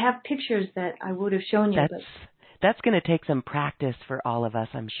 I have pictures that I would have shown you. That's going to take some practice for all of us,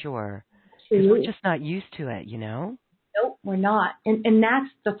 I'm sure. Because we're just not used to it, you know? Nope, we're not. And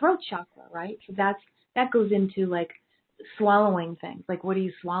that's the throat chakra, right? So that goes into like swallowing things. Like what are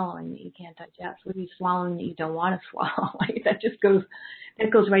you swallowing that you can't digest? What are you swallowing that you don't want to swallow? Like that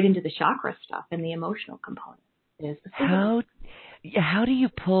goes right into the chakra stuff and the emotional component. How do you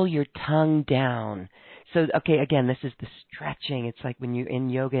pull your tongue down? So, okay, again, this is the stretching. It's like when you're in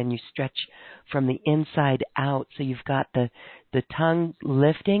yoga and you stretch from the inside out. So you've got the tongue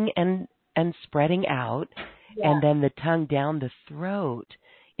lifting and spreading out, and then the tongue down the throat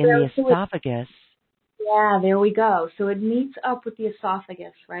in the esophagus. Yeah, there we go. So it meets up with the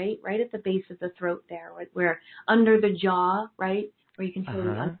esophagus, right? Right at the base of the throat there, where under the jaw, right? Where you can feel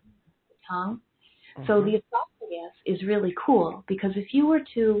the tongue. So the esophagus is really cool because if you were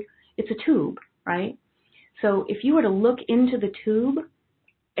to, it's a tube, right? So if you were to look into the tube,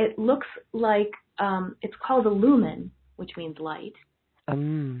 it looks like, it's called a lumen, which means light.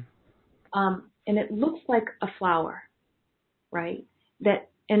 And it looks like a flower, right?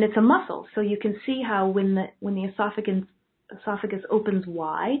 And it's a muscle. So you can see how when the esophagus opens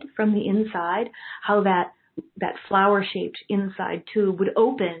wide from the inside, how that flower-shaped inside tube would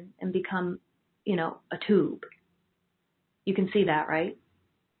open and become, a tube. You can see that, right?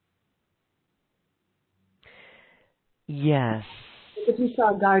 Yes. If you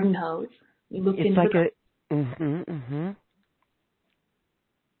saw a garden hose, you looked into it.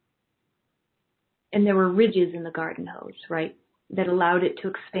 And there were ridges in the garden hose, right, that allowed it to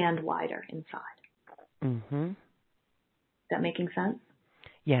expand wider inside. Is that making sense?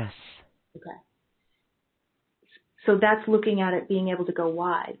 Yes. Okay. So that's looking at it being able to go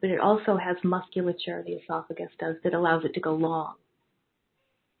wide, but it also has musculature, the esophagus does, that allows it to go long.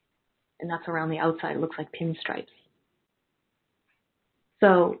 And that's around the outside. It looks like pinstripes.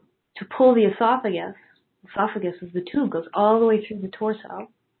 So to pull the esophagus is the tube, goes all the way through the torso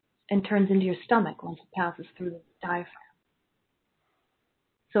and turns into your stomach once it passes through the diaphragm.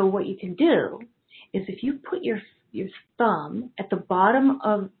 So what you can do is if you put your thumb at the bottom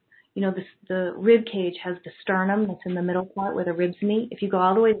of, the rib cage has the sternum that's in the middle part where the ribs meet. If you go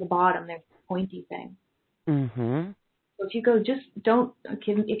all the way to the bottom, there's a pointy thing. So if you go,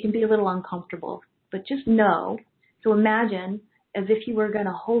 it can be a little uncomfortable, but just know. So imagine as if you were going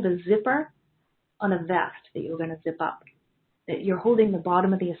to hold a zipper on a vest that you were going to zip up, that you're holding the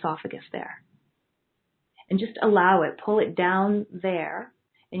bottom of the esophagus there. And just allow it, pull it down there,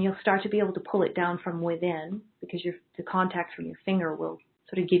 and you'll start to be able to pull it down from within because the contact from your finger will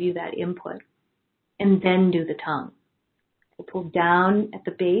sort of give you that input. And then do the tongue. So pull down at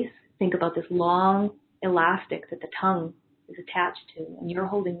the base, think about this long elastic that the tongue is attached to, and you're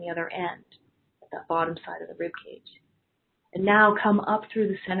holding the other end at that bottom side of the rib cage. And now come up through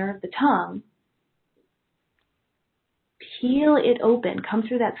the center of the tongue. Peel it open. Come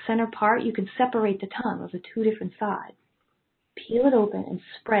through that center part. You can separate the tongue. Those are two different sides. Peel it open and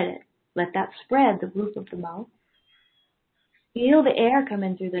spread it. Let that spread the roof of the mouth. Feel the air come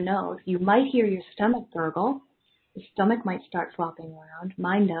in through the nose. You might hear your stomach gurgle. The stomach might start flopping around.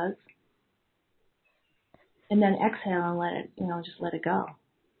 Mine does. And then exhale and let it, just let it go.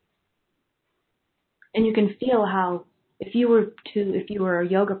 And you can feel how if you were a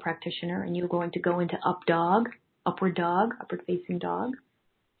yoga practitioner and you were going to go into upward facing dog,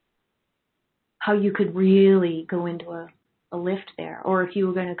 how you could really go into a lift there, or if you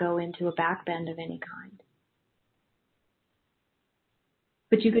were going to go into a back bend of any kind.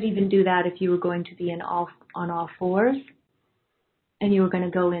 But you could even do that if you were going to be on all fours and you were going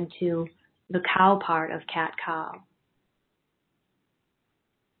to go into the cow part of cat-cow.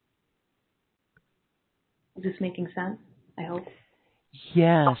 Is this making sense? I hope.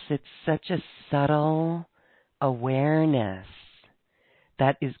 Yes, it's such a subtle awareness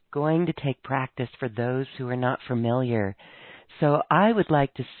that is going to take practice for those who are not familiar. So I would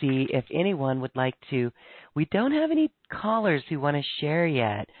like to see if anyone would like to. We don't have any callers who want to share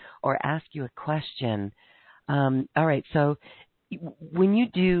yet or ask you a question. All right, so when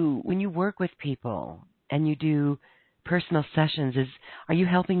you work with people and you do personal sessions, are you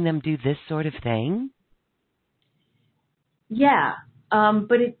helping them do this sort of thing? Yeah,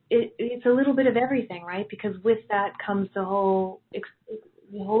 but it's a little bit of everything, right? Because with that comes the whole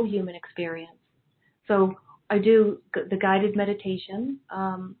human experience. So I do the guided meditation,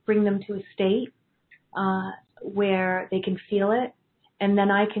 bring them to a state where they can feel it, and then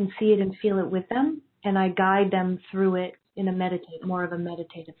I can see it and feel it with them, and I guide them through it in more of a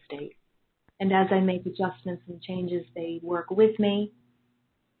meditative state. And as I make adjustments and changes, they work with me.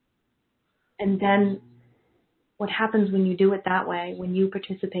 And then what happens when you do it that way, when you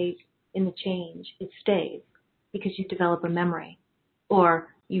participate in the change, it stays because you develop a memory, or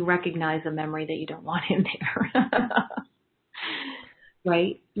you recognize a memory that you don't want in there.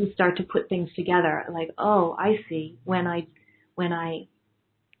 Right? You start to put things together like, oh, I see. When I'm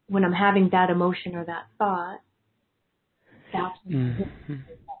having that emotion or that thought, that's when that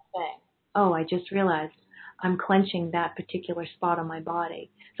thing. Oh, I just realized I'm clenching that particular spot on my body.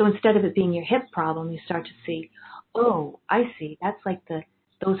 So instead of it being your hip problem, you start to see, oh, I see. That's like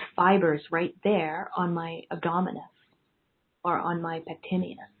those fibers right there on my abdominis or on my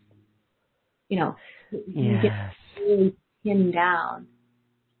pectineus. You get really pinned down.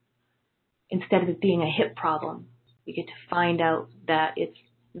 Instead of it being a hip problem, you get to find out that it's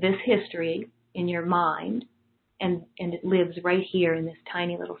this history in your mind, and it lives right here in this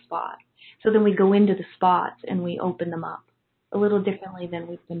tiny little spot. So then we go into the spots and we open them up a little differently than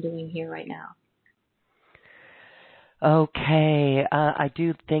we've been doing here right now. Okay, I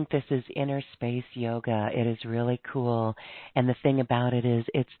do think this is inner space yoga. It is really cool. And the thing about it is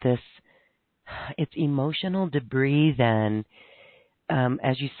it's emotional debris then,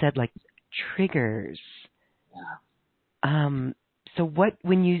 as you said, like triggers. Yeah. So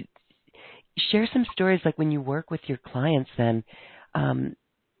when you share some stories, like when you work with your clients then,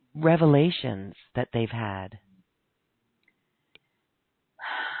 revelations that they've had.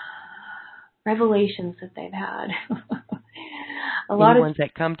 Revelations that they've had. Any ones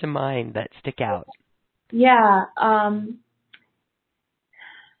that come to mind that stick out? Yeah.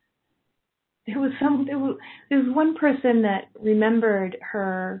 There was one person that remembered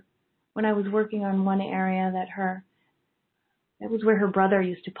her when I was working on one area that was where her brother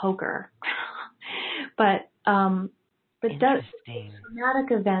used to poke her. but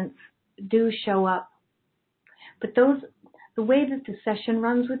traumatic events do show up. But the way that the session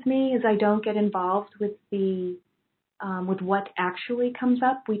runs with me is I don't get involved with with what actually comes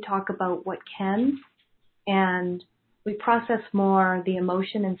up. We talk about what can, and we process more the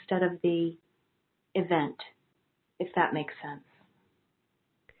emotion instead of the event, if that makes sense.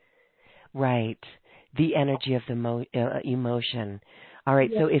 Right. The energy of the emotion. All right.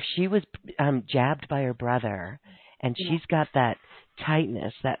 Yeah. So if she was jabbed by her brother and she's got that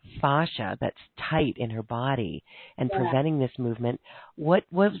tightness, that fascia that's tight in her body and preventing this movement, what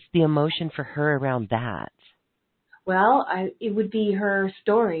was the emotion for her around that? Well, it would be her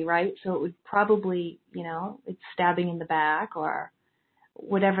story, right? So it would probably, it's stabbing in the back or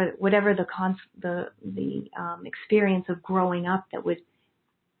whatever the experience of growing up that would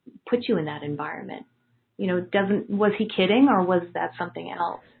put you in that environment. Was he kidding or was that something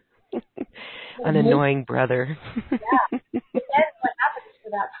else? An annoying brother. Yeah. But then what happens to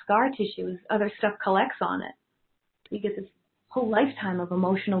that scar tissue is other stuff collects on it. You get this whole lifetime of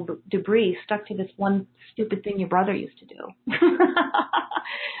emotional debris stuck to this one stupid thing your brother used to do.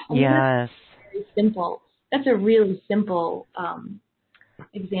 Yes. That's very simple. That's a really simple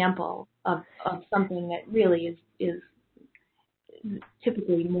example of something that really is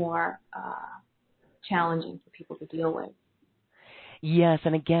typically more challenging for people to deal with. Yes,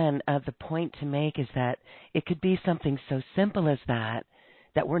 and again, the point to make is that it could be something so simple as that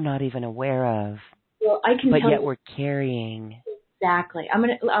we're not even aware of. Well, I can but tell yet you we're carrying. Exactly.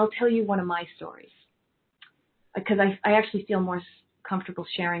 I'll tell you one of my stories because I actually feel more comfortable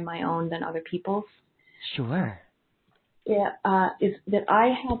sharing my own than other people's. Sure. Yeah, is that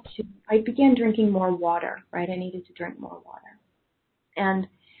I began drinking more water, right? I needed to drink more water. And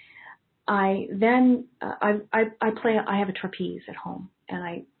I then, I have a trapeze at home, and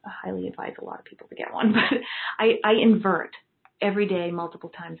I highly advise a lot of people to get one, but I invert every day, multiple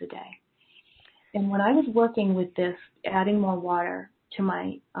times a day. And when I was working with this, adding more water to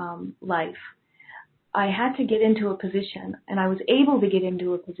my life, I had to get into a position, and I was able to get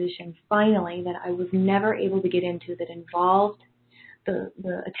into a position finally that I was never able to get into, that involved the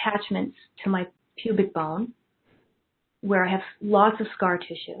attachments to my pubic bone, where I have lots of scar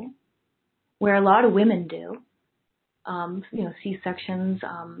tissue, where a lot of women do, C-sections,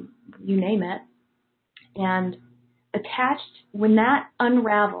 you name it. And attached, when that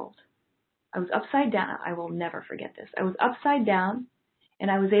unraveled, I was upside down. I will never forget this. I was upside down, and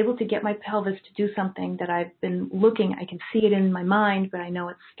I was able to get my pelvis to do something that I've been looking. I can see it in my mind, but I know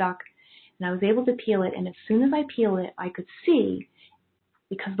it's stuck. And I was able to peel it, and as soon as I peeled it, I could see,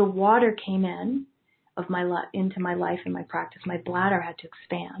 because the water came in into my life and my practice, my bladder had to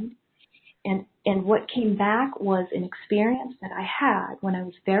expand. And what came back was an experience that I had when I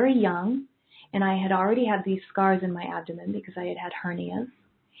was very young, and I had already had these scars in my abdomen because I had had hernias.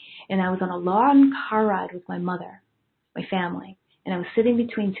 And I was on a long car ride with my mother, my family, and I was sitting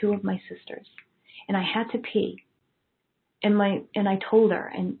between two of my sisters, and I had to pee. And I told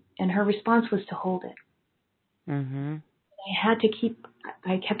her, and her response was to hold it. Mm-hmm.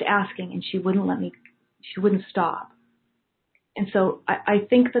 I kept asking, and she wouldn't stop. And so I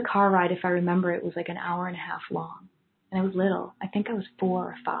think the car ride, if I remember, it was like an hour and a half long. And I was little. I think I was 4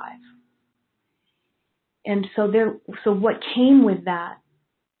 or 5. And so what came with that,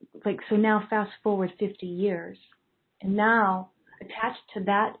 so now fast forward 50 years, and now attached to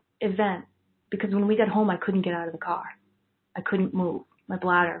that event, because when we got home, I couldn't get out of the car. I couldn't move. My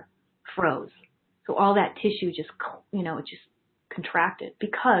bladder froze. So all that tissue just, it just contracted,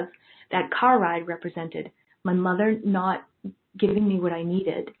 because that car ride represented my mother not giving me what I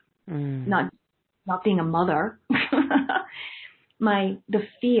needed, not being a mother, the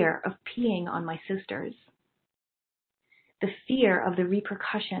fear of peeing on my sisters, the fear of the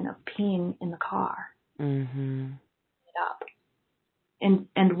repercussion of peeing in the car, up,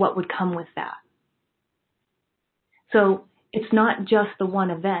 and what would come with that. So it's not just the one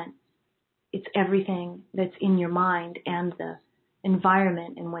event; it's everything that's in your mind and the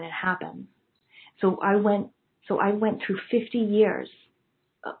environment and when it happens. So I went through 50 years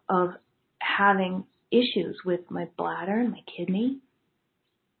of having issues with my bladder and my kidney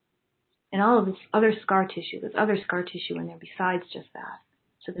and all of this other scar tissue. There's other scar tissue in there besides just that.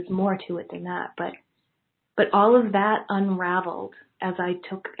 So there's more to it than that. But all of that unraveled as I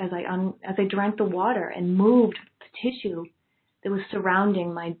drank the water and moved the tissue that was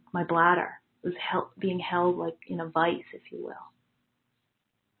surrounding my bladder. It was being held like in a vice, if you will.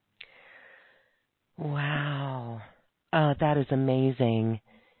 Wow. Oh, that is amazing.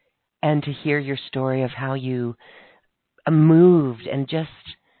 And to hear your story of how you moved and just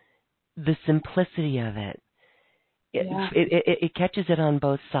the simplicity of it. It catches it on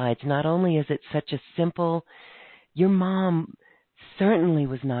both sides. Not only is it such a simple, your mom certainly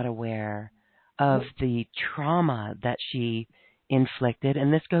was not aware of the trauma that she inflicted.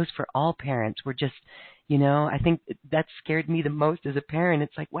 And this goes for all parents. We're just, I think that scared me the most as a parent.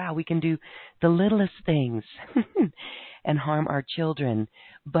 It's like, wow, we can do the littlest things and harm our children.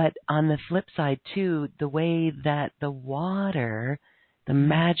 But on the flip side, too, the way that the water, the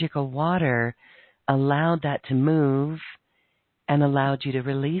magical water, allowed that to move and allowed you to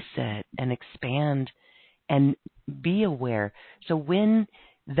release it and expand and be aware. So when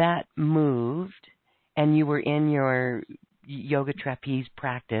that moved and you were in your yoga trapeze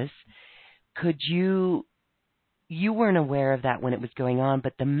practice, you weren't aware of that when it was going on,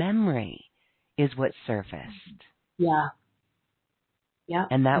 but the memory is what surfaced. Yeah. Yeah.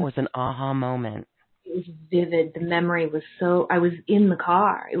 And that was an aha moment. It was vivid. The memory was I was in the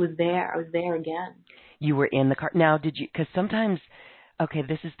car. It was there. I was there again. You were in the car. Now, did you, because sometimes,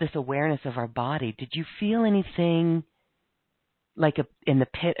 this is this awareness of our body. Did you feel anything like in the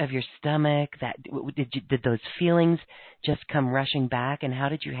pit of your stomach? Did those feelings just come rushing back? And how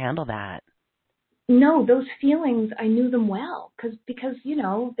did you handle that? No, those feelings, I knew them well because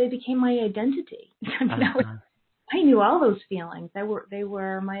they became my identity. I knew all those feelings. They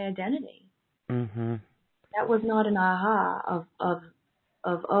were my identity. Mm-hmm. That was not an aha of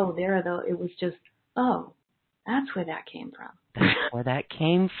it was just, oh, that's where that came from. That's where that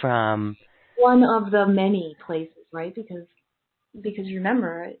came from. One of the many places, right? Because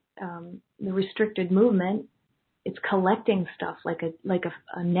remember, the restricted movement, it's collecting stuff like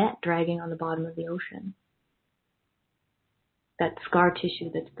a net dragging on the bottom of the ocean. That scar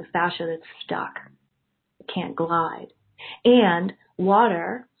tissue, that's the fascia that's stuck, it can't glide. And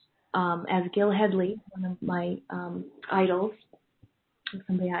water, as Gil Hedley, one of my idols,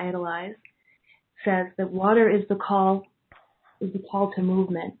 somebody I idolize, says that water is the call to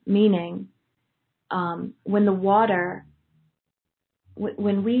movement, meaning when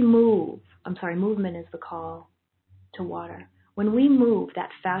we move, movement is the call to water. When we move, that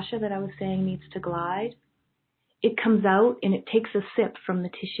fascia that I was saying needs to glide, it comes out and it takes a sip from the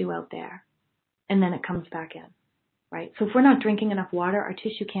tissue out there, and then it comes back in, right? So if we're not drinking enough water, our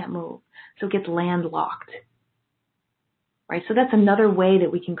tissue can't move, so it gets landlocked, right? So that's another way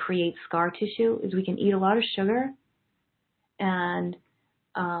that we can create scar tissue, is we can eat a lot of sugar and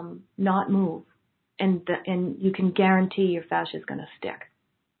not move, and you can guarantee your fascia is going to stick.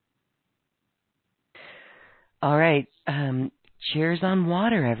 All right. Cheers on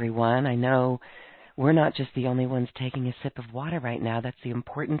water, everyone. I know we're not just the only ones taking a sip of water right now. That's the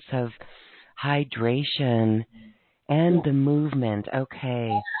importance of hydration and the movement.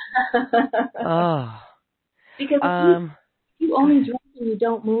 Okay. Oh. Because if you only drink and you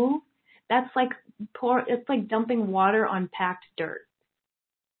don't move, that's like it's like dumping water on packed dirt.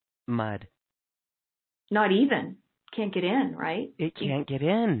 Mud. Not even. Can't get in, right? It can't get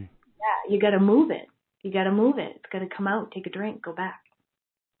in. Yeah, you got to move it. You got to move it. It's got to come out, take a drink, go back.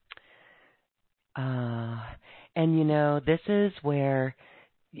 And you know, this is where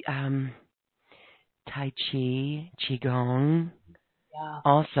Tai Chi, Qigong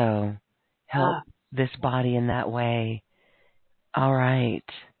also help this body in that way. All right.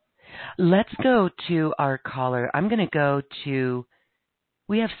 Let's go to our caller. I'm going to go to,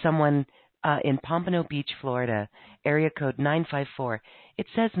 we have someone in Pompano Beach, Florida, area code 954. It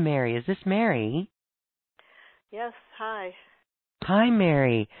says Mary. Is this Mary? Yes, hi. Hi,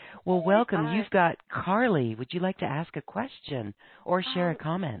 Mary. Well, welcome. Hi. You've got Carly. Would you like to ask a question or share a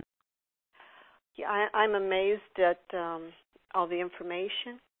comment? Yeah, I'm amazed at all the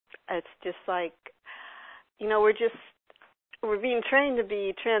information. It's just like, we're being trained to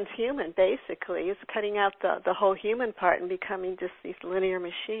be transhuman, basically. It's cutting out the whole human part and becoming just these linear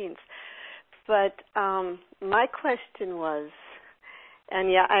machines. But my question was,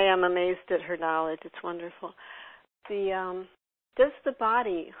 and yeah, I am amazed at her knowledge. It's wonderful. Does the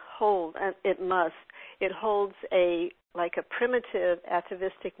body hold, and it holds a primitive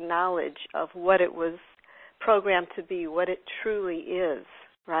atavistic knowledge of what it was programmed to be, what it truly is,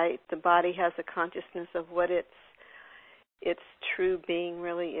 right? The body has a consciousness of what its true being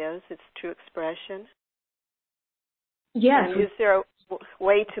really is, its true expression. Yes. And is there a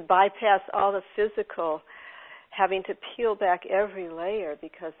way to bypass all the physical, having to peel back every layer,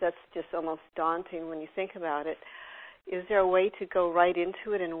 because that's just almost daunting when you think about it? Is there a way to go right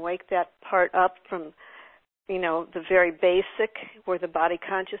into it and wake that part up from, the very basic where the body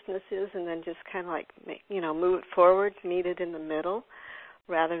consciousness is, and then just kind of move it forward, meet it in the middle,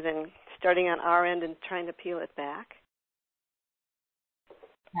 rather than starting on our end and trying to peel it back?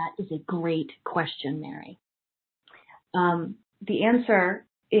 That is a great question, Mary. The answer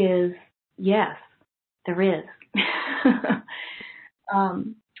is yes, there is.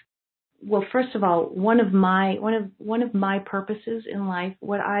 Well, first of all, one of my purposes in life,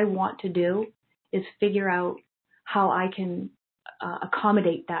 what I want to do, is figure out how I can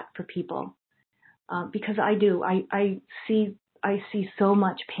accommodate that for people, because I do. I see so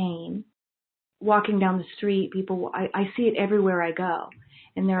much pain walking down the street. People, I see it everywhere I go,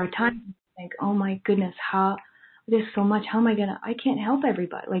 and there are times I think, oh my goodness, there's so much. How am I can't help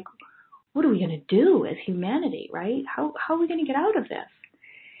everybody. Like, what are we gonna do as humanity, right? How are we gonna get out of this?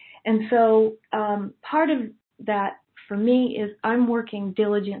 And so part of that for me is I'm working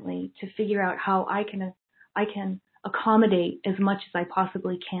diligently to figure out how I can accommodate as much as I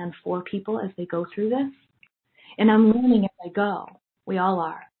possibly can for people as they go through this. And I'm learning as I go. We all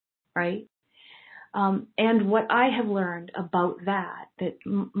are, right? And what I have learned about that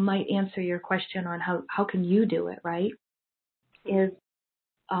might answer your question on how can you do it, right? Is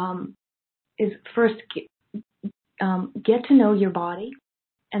first get to know your body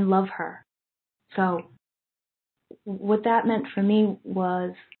and love her. So what that meant for me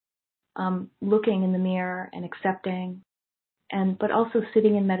was looking in the mirror and accepting, but also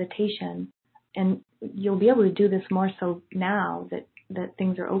sitting in meditation. And you'll be able to do this more so now that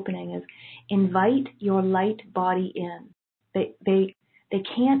things are opening, is invite your light body in. They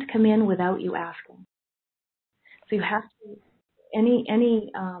can't come in without you asking. So you have to,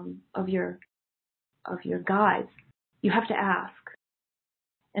 any of your guides, you have to ask.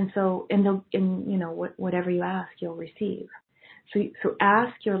 And so, whatever you ask, you'll receive. So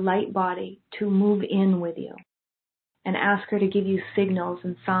ask your light body to move in with you, and ask her to give you signals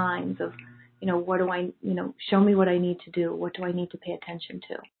and signs of, what do I, show me what I need to do. What do I need to pay attention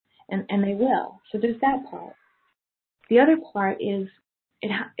to? And they will. So there's that part. The other part is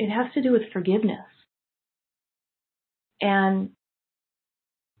it has to do with forgiveness. And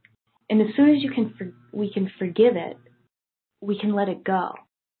as soon as we can forgive it, we can let it go.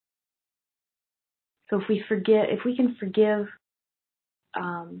 So if we can forgive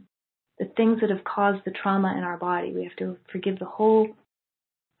the things that have caused the trauma in our body, we have to forgive the whole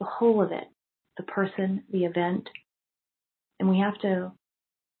of it, the person, the event, and we have to.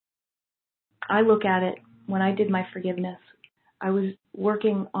 I look at it, when I did my forgiveness, I was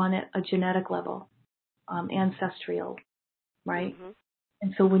working on a genetic level, ancestral right? Mm-hmm.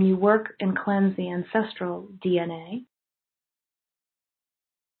 And so when you work and cleanse the ancestral DNA,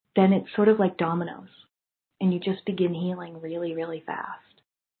 then it's sort of like dominoes, and you just begin healing really, really fast.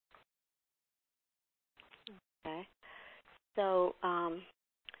 Okay. So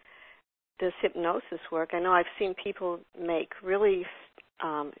does hypnosis work? I know I've seen people make really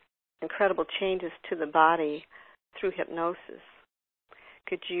incredible changes to the body through hypnosis.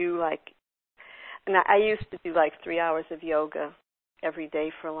 Could you and I used to do 3 hours of yoga every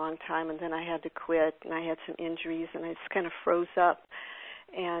day for a long time, and then I had to quit, and I had some injuries, and I just kind of froze up.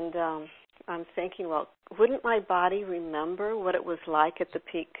 And I'm thinking, well, wouldn't my body remember what it was like at the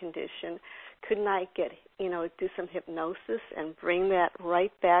peak condition? Couldn't I do some hypnosis and bring that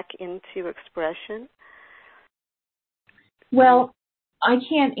right back into expression? Well, I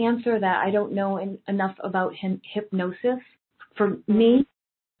can't answer that. I don't know enough about hypnosis. For me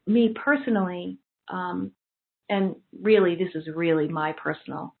personally, and really, this is really my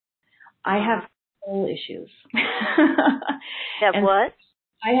personal, I have control issues. Have what?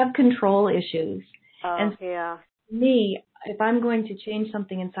 I have control issues. Oh, and yeah. For me, if I'm going to change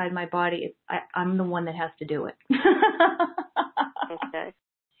something inside my body, I'm the one that has to do it. Okay.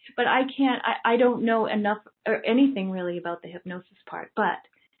 But I don't know enough or anything really about the hypnosis part. But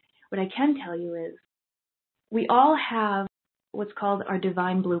what I can tell you is we all have what's called our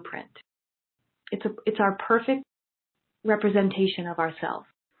divine blueprint. It's our perfect representation of ourselves.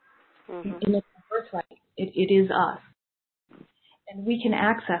 Mm-hmm. And it's our birthright. It is us. And we can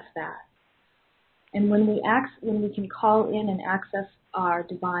access that. And when we can call in and access our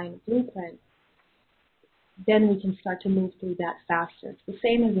divine blueprint, then we can start to move through that faster. It's the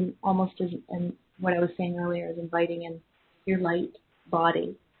same as in what I was saying earlier, as inviting in your light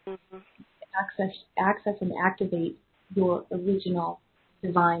body. Mm-hmm. Access and activate your original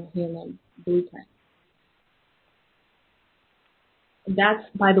divine human blueprint. And that's,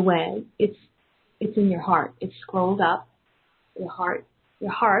 by the way, it's in your heart. It's scrolled up. Your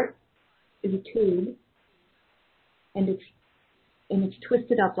heart is a tube, and it's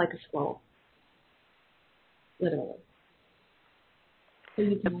twisted up like a scroll, literally. So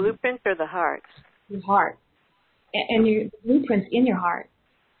you can, the blueprint or the heart? Your heart, and your blueprint's in your heart.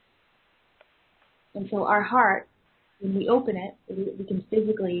 And so our heart, when we open it, we can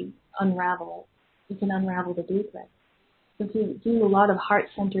physically unravel it. We can unravel the blueprint. So if you do a lot of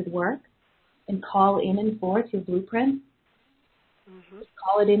heart-centered work and call in and forth your blueprint,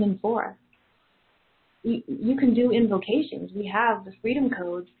 call it in and forth. You can do invocations. We have the freedom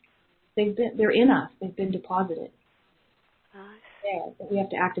codes. They're in us. They've been deposited. There, but we have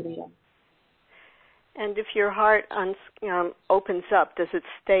to activate them. And if your heart opens up, does it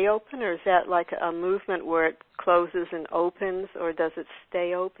stay open, or is that like a movement where it closes and opens, or does it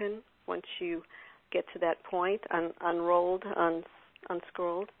stay open once you get to that point, unrolled,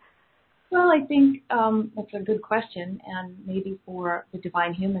 unscrolled? Well, I think that's a good question, and maybe for the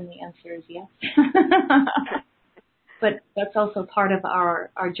divine human, the answer is yes. But that's also part of our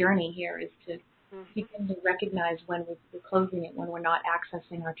journey here, is to begin to recognize when we're closing it, when we're not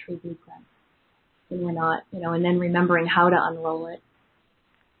accessing our true blueprint, when we're not, and then remembering how to unroll it.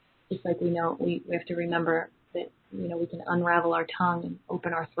 Just like we have to remember that, we can unravel our tongue and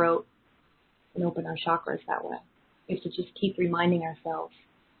open our throat and open our chakras that way. We have to just keep reminding ourselves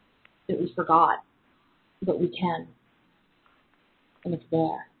that we forgot, but we can, and it's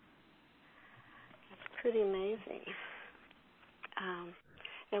there. That's pretty amazing.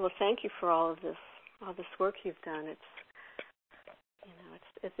 Well, thank you for all this work you've done.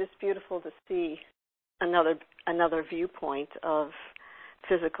 It's just beautiful to see another viewpoint of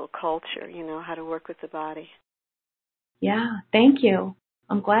physical culture. How to work with the body. Yeah, thank you.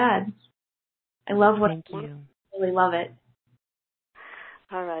 I'm glad. I love what Thank you. I really love it.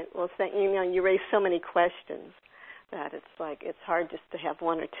 All right. Well, you raised so many questions that it's hard just to have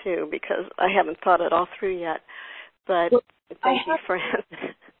one or two, because I haven't thought it all through yet. But thank you for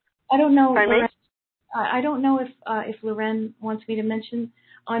I don't know. Pardon me? I don't know if Loren wants me to mention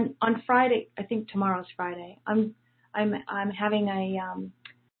on Friday. I think tomorrow's Friday. I'm having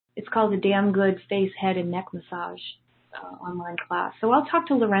it's called a Damn Good Face, Head, and Neck Massage online class. So I'll talk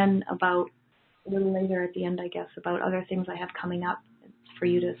to Loren about a little later at the end, I guess, about other things I have coming up for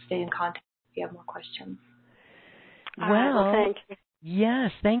you to stay in contact if you have more questions. Well, thank you.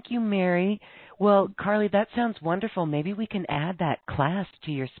 Yes, thank you, Mary. Well, Carly, that sounds wonderful. Maybe we can add that class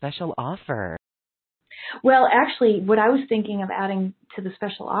to your special offer. Well, actually, what I was thinking of adding to the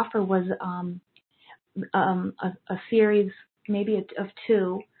special offer was a series, maybe of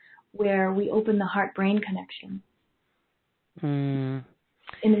two, where we open the heart-brain connection. And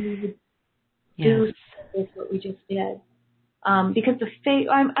we would do what we just did. Because the phase,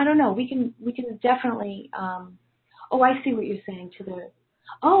 I don't know, we can definitely, oh, I see what you're saying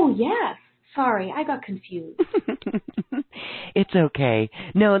oh, yes. Sorry, I got confused. It's okay.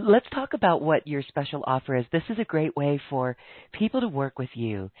 No, let's talk about what your special offer is. This is a great way for people to work with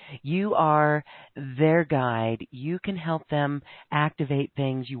you. You are their guide. You can help them activate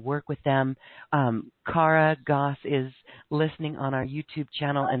things. You work with them. Cara Goss is listening on our YouTube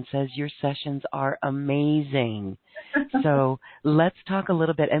channel and says your sessions are amazing. So let's talk a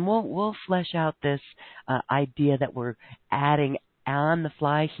little bit, and we'll flesh out this idea that we're adding on the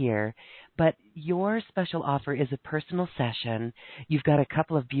fly here. But your special offer is a personal session. You've got a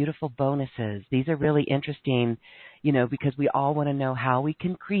couple of beautiful bonuses. These are really interesting, because we all want to know how we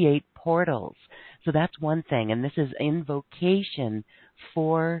can create portals. So that's one thing, and this is invocation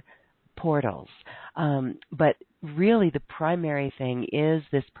for portals. But really the primary thing is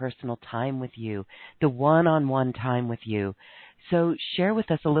this personal time with you, the one-on-one time with you. So share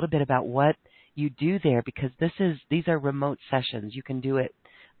with us a little bit about what you do there, because these are remote sessions. You can do it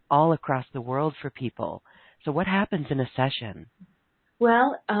all across the world for people. So what happens in a session?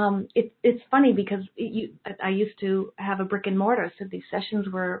 Well, it's funny because I used to have a brick and mortar, so these sessions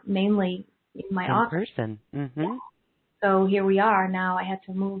were mainly in my office. In person. Mm-hmm. Yeah. So here we are now. I had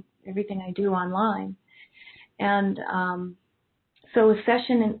to move everything I do online. And so a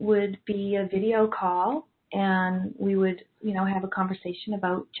session would be a video call, and we would, have a conversation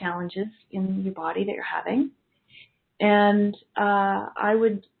about challenges in your body that you're having. And I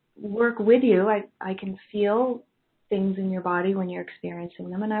would work with you. I can feel things in your body when you're experiencing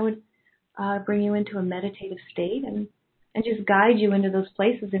them, and I would bring you into a meditative state and just guide you into those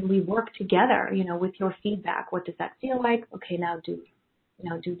places, and we work together, with your feedback. What does that feel like? Okay, now do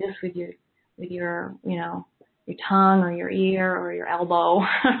this with your your tongue or your ear or your elbow,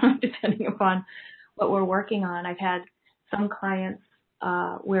 depending upon what we're working on. I've had some clients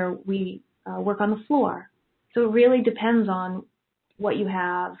where we work on the floor. So it really depends on what you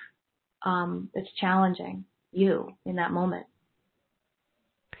have that's challenging you in that moment.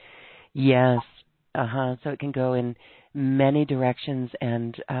 Yes. So it can go in many directions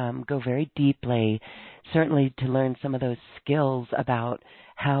and go very deeply, certainly to learn some of those skills about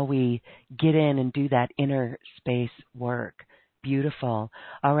how we get in and do that inner space work. Beautiful.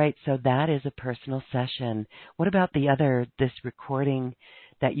 All right, so that is a personal session. What about this recording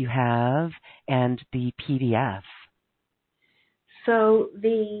that you have and the PDF? So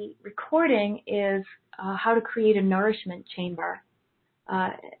the recording is how to create a nourishment chamber.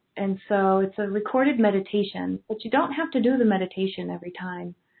 And so it's a recorded meditation, but you don't have to do the meditation every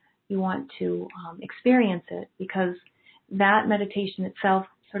time you want to experience it, because that meditation itself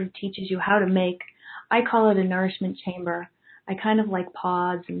sort of teaches you how to make, I call it a nourishment chamber. I kind of like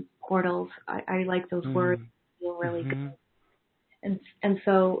pods and portals. I like those words. They feel really good. And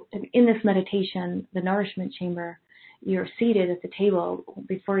so in this meditation, the nourishment chamber, you're seated at the table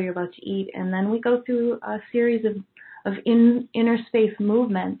before you're about to eat, and then we go through a series of inner space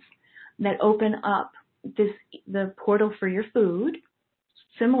movements that open up the portal for your food,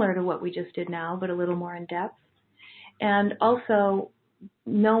 similar to what we just did now, but a little more in depth. And also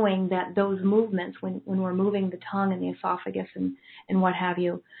knowing that those movements, when we're moving the tongue and the esophagus and what have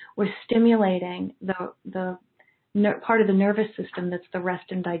you, we're stimulating the part of the nervous system that's the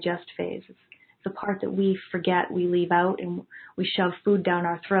rest and digest phase. It's the part that we forget, we leave out, and we shove food down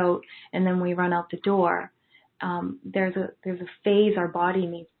our throat, and then we run out the door. There's a phase our body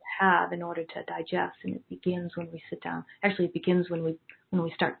needs to have in order to digest, and it begins when we sit down. Actually, it begins when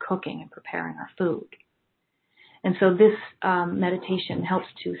we start cooking and preparing our food. And so this meditation helps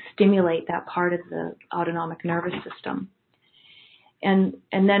to stimulate that part of the autonomic nervous system. And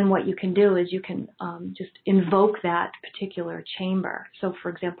then what you can do is you can just invoke that particular chamber. So, for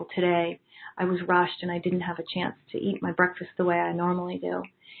example, today I was rushed and I didn't have a chance to eat my breakfast the way I normally do.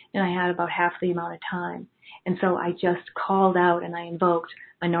 And I had about half the amount of time. And so I just called out and I invoked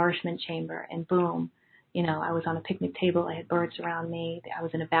a nourishment chamber, and boom, I was on a picnic table. I had birds around me. I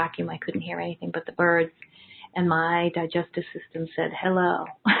was in a vacuum. I couldn't hear anything but the birds. And my digestive system said, hello.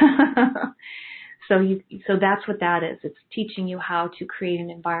 So that's what that is. It's teaching you how to create an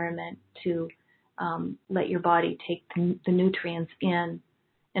environment to let your body take the nutrients in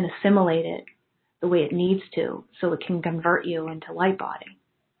and assimilate it the way it needs to, so it can convert you into light body.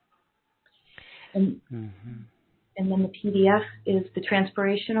 And then the PDF is the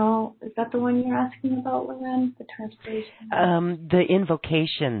transpirational. Is that the one you're asking about, Loren? The transpiration? The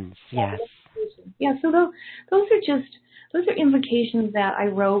invocations, yes. Yeah, so those are invocations that I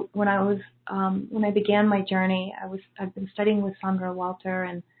wrote when I began my journey. I've been studying with Sandra Walter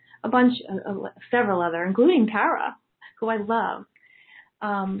and several other, including Tara, who I love.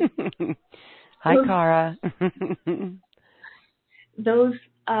 Hi, Cara. Those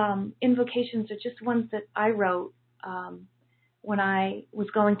invocations are just ones that I wrote when I was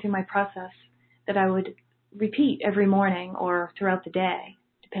going through my process that I would repeat every morning or throughout the day,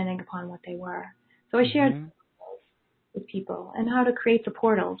 depending upon what they were. So I shared with people and how to create the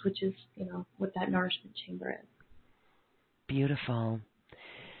portals, which is, what that nourishment chamber is. Beautiful.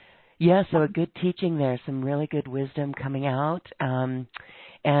 Yeah, so a good teaching there, some really good wisdom coming out.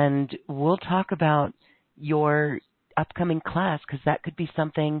 And we'll talk about your upcoming class because that could be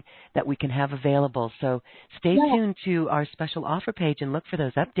something that we can have available. So stay tuned to our special offer page and look for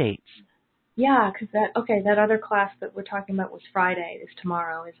those updates. Yeah, because that other class that we're talking about was Friday. Is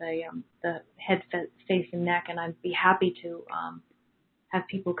tomorrow is the head, face, and neck, and I'd be happy to have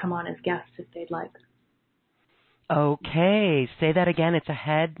people come on as guests if they'd like. Okay, say that again. It's a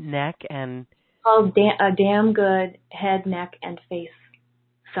head, neck, and... Called a damn good head, neck, and face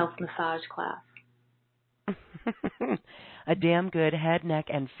self-massage class. A damn good head, neck,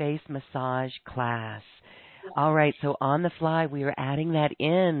 and face massage class. All right, so on the fly, we are adding that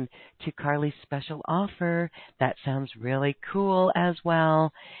in to Carly's special offer. That sounds really cool as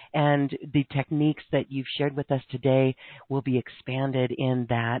well. And the techniques that you've shared with us today will be expanded in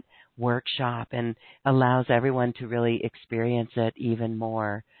that workshop and allows everyone to really experience it even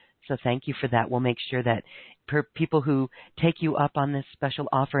more. So thank you for that. We'll make sure that people who take you up on this special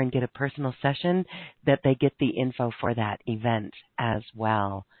offer and get a personal session, that they get the info for that event as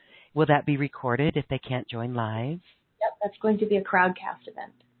well. Will that be recorded if they can't join live? Yep, that's going to be a Crowdcast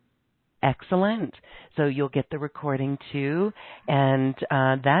event. Excellent. So you'll get the recording too, and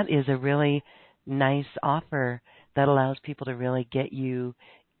that is a really nice offer that allows people to really get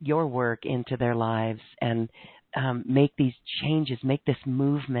your work into their lives and make these changes, make this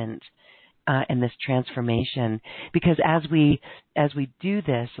movement and this transformation. Because as we do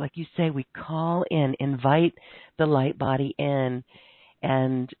this, like you say, we call in, invite the light body in,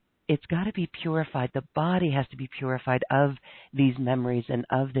 and it's got to be purified. The body has to be purified of these memories and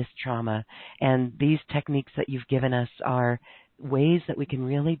of this trauma. And these techniques that you've given us are ways that we can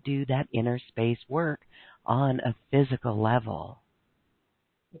really do that inner space work on a physical level.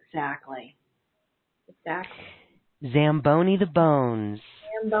 Exactly. Zamboni the bones.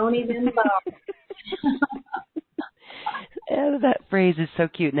 Zamboni them bones. That phrase is so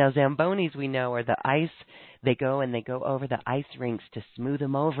cute. Now, Zambonis, we know, are the ice. They go over the ice rinks to smooth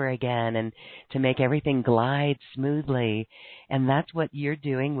them over again and to make everything glide smoothly. And that's what you're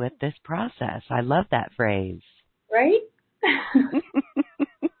doing with this process. I love that phrase. Right?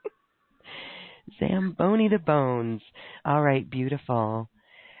 Zamboni the bones. All right, beautiful.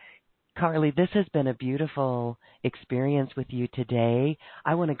 Carly, this has been a beautiful experience with you today.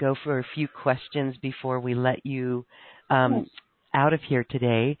 I want to go for a few questions before we let you out of here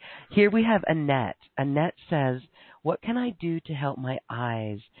today. Here we have Annette. Annette says, what can I do to help my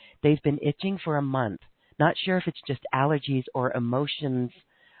eyes? They've been itching for a month. Not sure if it's just allergies or emotions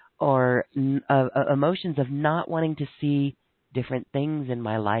of not wanting to see different things in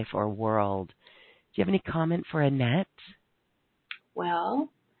my life or world. Do you have any comment for Annette? Well,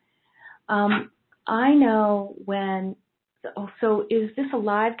 I know when, so is this a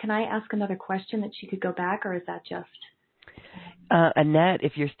live? Can I ask another question that she could go back, or is that just? Annette,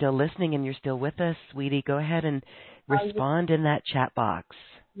 if you're still listening and you're still with us, sweetie, go ahead and respond in that chat box.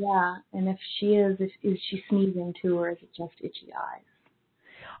 Yeah, and if she is she sneezing too, or is it just itchy eyes?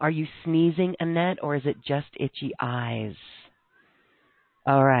 Are you sneezing, Annette, or is it just itchy eyes?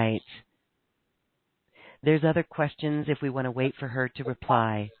 All right. There's other questions if we want to wait for her to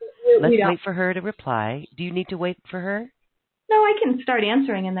reply. Let's wait for her to reply. Do you need to wait for her? No, I can start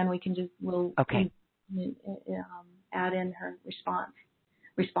answering, and then we can okay. Add in her response,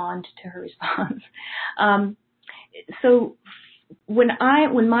 respond to her response. So when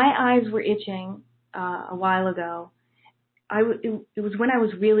my eyes were itching a while ago, it was when I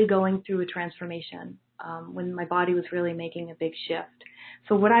was really going through a transformation, when my body was really making a big shift.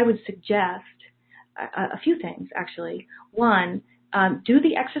 So what I would suggest, a few things actually. One, do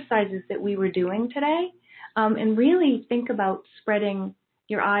the exercises that we were doing today, and really think about spreading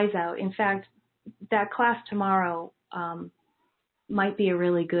your eyes out. In fact, that class tomorrow might be a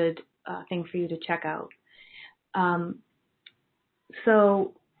really good thing for you to check out.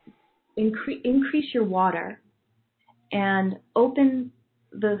 So increase your water and open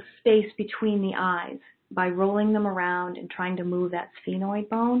the space between the eyes by rolling them around and trying to move that sphenoid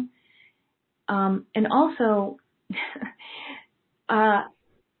bone. And also,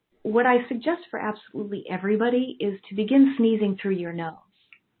 what I suggest for absolutely everybody is to begin sneezing through your nose.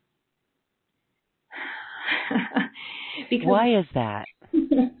 Why is that?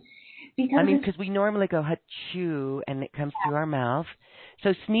 Because we normally go ha-chew and it comes through our mouth.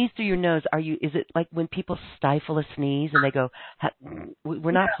 So sneeze through your nose. Is it like when people stifle a sneeze and they go,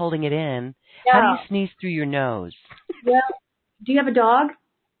 we're not holding it in. Yeah. How do you sneeze through your nose? Well, do you have a dog?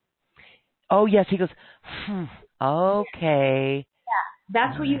 Oh, yes. He goes, okay. Yeah,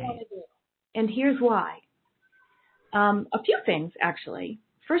 that's what you want to do. And here's why. A few things, actually.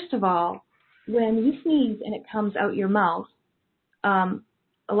 First of all, when you sneeze and it comes out your mouth,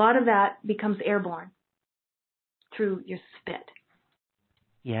 a lot of that becomes airborne through your spit.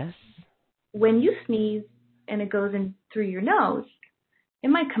 Yes. When you sneeze and it goes in through your nose, it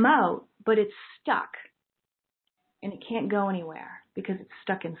might come out, but it's stuck. And it can't go anywhere because it's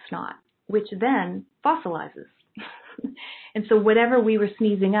stuck in snot, which then fossilizes. And so whatever we were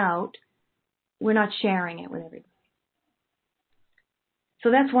sneezing out, we're not sharing it with everybody.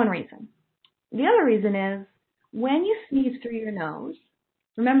 So that's one reason. The other reason is when you sneeze through your nose,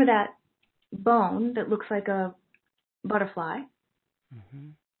 remember that bone that looks like a butterfly? Mm-hmm.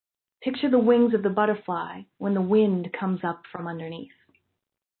 Picture the wings of the butterfly when the wind comes up from underneath.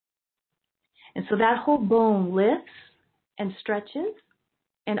 And so that whole bone lifts and stretches,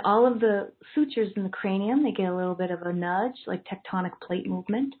 and all of the sutures in the cranium, they get a little bit of a nudge, like tectonic plate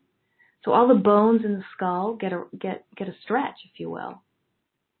movement. So all the bones in the skull get a stretch, if you will,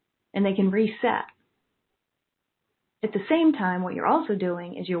 and they can reset. At the same time, what you're also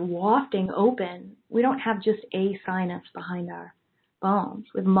doing is you're wafting open. We don't have just a sinus behind our bones.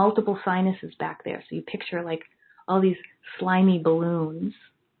 We have multiple sinuses back there. So you picture like all these slimy balloons,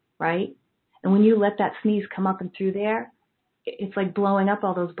 right? And when you let that sneeze come up and through there, it's like blowing up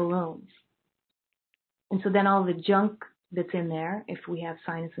all those balloons. And so then all the junk that's in there, if we have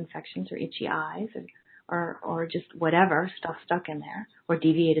sinus infections or itchy eyes or just whatever, stuff stuck in there, or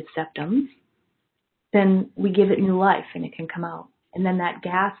deviated septums, then we give it new life and it can come out. And then that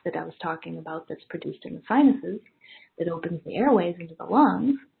gas that I was talking about that's produced in the sinuses that opens the airways into the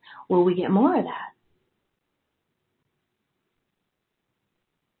lungs, well, we get more of that.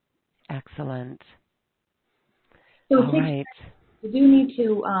 Excellent. So all right. You do need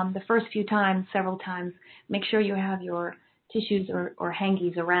to, the first few times, several times, make sure you have your tissues or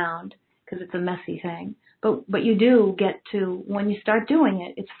hankies around because it's a messy thing. But you do get to, when you start doing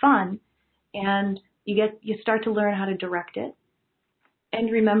it, it's fun, and you start to learn how to direct it.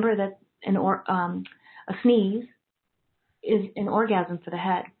 And remember that a sneeze is an orgasm for the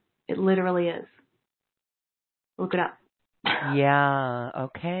head. It literally is. Look it up. Yeah.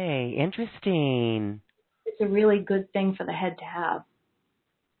 Okay. Interesting. It's a really good thing for the head to have.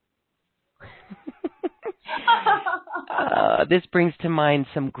 This brings to mind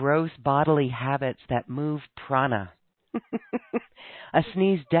some gross bodily habits that move prana. A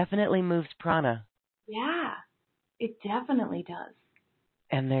sneeze definitely moves prana. Yeah, it definitely does.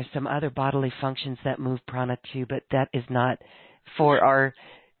 And there's some other bodily functions that move prana too, but that is not for our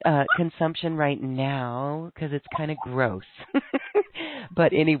consumption right now because it's kind of gross.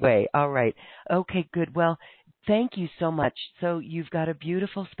 But anyway, all right. Okay, good. Well, thank you so much. So you've got a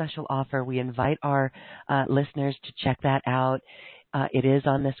beautiful special offer. We invite our listeners to check that out. It is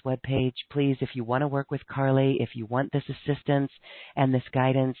on this webpage. Please, if you want to work with Carly, if you want this assistance and this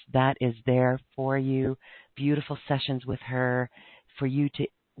guidance, that is there for you. Beautiful sessions with her for you to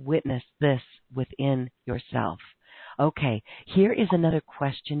witness this within yourself. Okay, here is another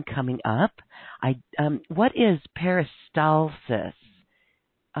question coming up. What is peristalsis?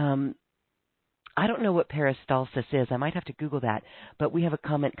 I don't know what peristalsis is. I might have to Google that. But we have a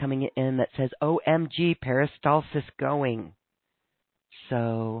comment coming in that says, OMG, peristalsis going.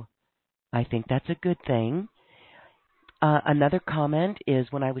 So I think that's a good thing. Another comment is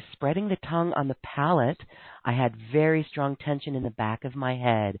when I was spreading the tongue on the palate, I had very strong tension in the back of my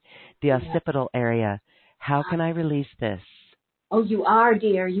head, the occipital area. How can I release this? Oh, you are,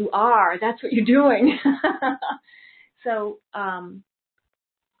 dear. You are. That's what you're doing. So,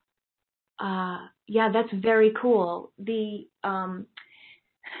 yeah, that's very cool. The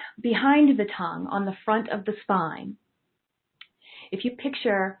behind the tongue, on the front of the spine, if you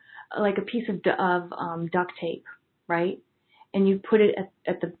picture like a piece of duct tape, right? And you put it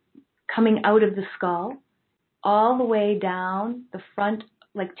at the coming out of the skull, all the way down the front,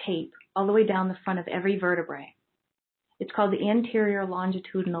 like tape, all the way down the front of every vertebrae. It's called the anterior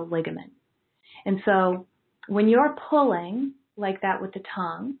longitudinal ligament. And so when you're pulling like that with the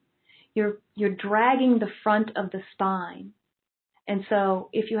tongue, you're dragging the front of the spine. And so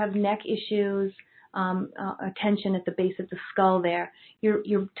if you have neck issues, a tension at the base of the skull there,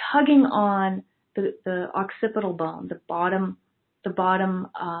 you're tugging on the occipital bone, the bottom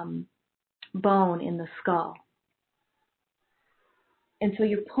bone in the skull. And so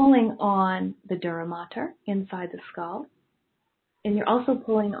you're pulling on the dura mater inside the skull, and you're also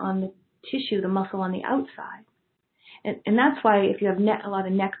pulling on the tissue, the muscle on the outside. And that's why if you have a lot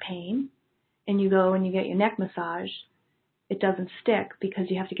of neck pain and you go and you get your neck massage, it doesn't stick because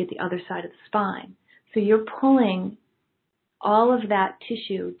you have to get the other side of the spine. So you're pulling all of that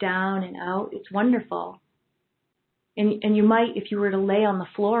tissue down and out. It's wonderful. And you might, if you were to lay on the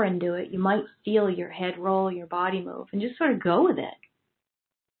floor and do it, you might feel your head roll, your body move, and just sort of go with it.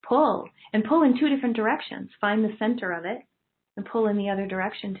 Pull. And pull in two different directions. Find the center of it and pull in the other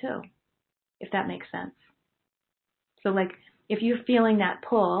direction too, if that makes sense. So like if you're feeling that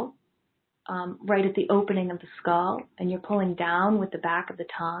pull right at the opening of the skull and you're pulling down with the back of the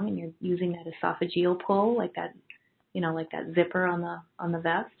tongue and you're using that esophageal pull like that, like that zipper on the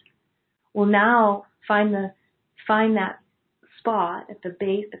vest. Well, now find that spot at the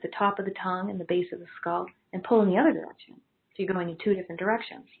base, at the top of the tongue and the base of the skull and pull in the other direction. So you're going in two different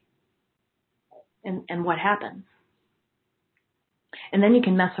directions. And what happens? And then you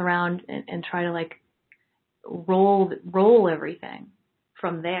can mess around and try to like roll everything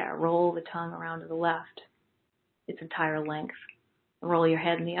from there. Roll the tongue around to the left, its entire length. Roll your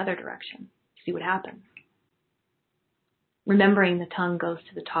head in the other direction. See what happens. Remembering the tongue goes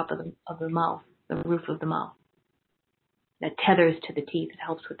to the top of the mouth, the roof of the mouth. That tethers to the teeth. It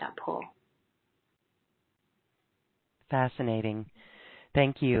helps with that pull. Fascinating.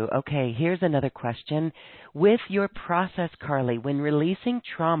 Thank you. Okay, here's another question. With your process, Carly, when releasing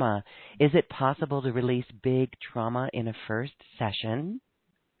trauma, is it possible to release big trauma in a first session?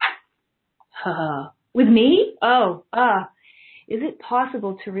 With me? Is it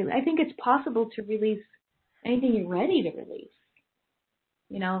possible to release? I think it's possible to release anything you're ready to release.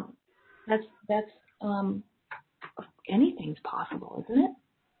 That's anything's possible, isn't it?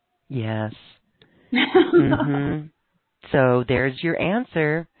 Yes. Mm-hmm. So there's your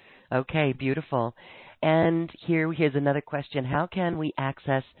answer. Okay, beautiful. And here's another question. How can we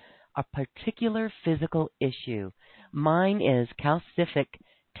access a particular physical issue? Mine is calcific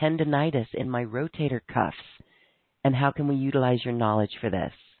tendonitis in my rotator cuffs. And how can we utilize your knowledge for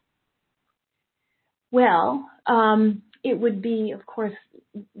this? Well, it would be, of course,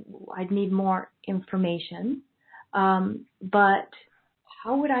 I'd need more information. But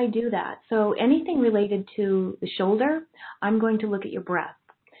how would I do that? So anything related to the shoulder, I'm going to look at your breath.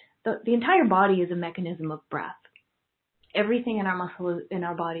 The entire body is a mechanism of breath. Everything in our muscle, in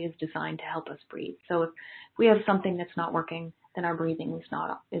our body is designed to help us breathe. So if we have something that's not working, then our breathing is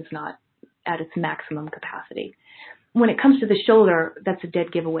not at its maximum capacity. When it comes to the shoulder, that's a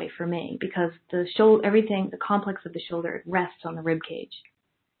dead giveaway for me because the complex of the shoulder, it rests on the rib cage.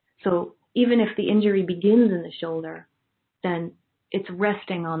 So even if the injury begins in the shoulder, then it's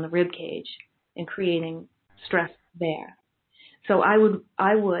resting on the rib cage and creating stress there. So I would,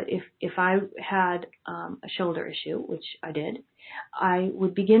 if I had a shoulder issue, which I did, I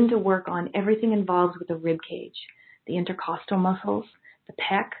would begin to work on everything involved with the rib cage, the intercostal muscles, the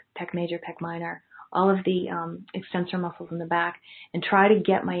pec major, pec minor, all of the extensor muscles in the back, and try to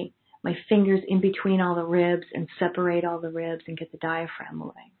get my fingers in between all the ribs and separate all the ribs and get the diaphragm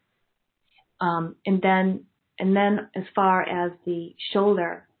moving. And then as far as the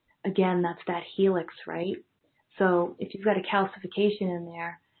shoulder, again, that's that helix, right? So if you've got a calcification in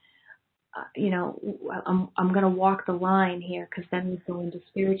there, I'm going to walk the line here because then we go into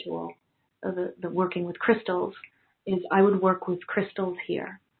spiritual. The working with crystals is I would work with crystals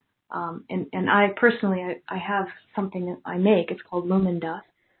here. And I personally, I have something that I make. It's called lumen dust,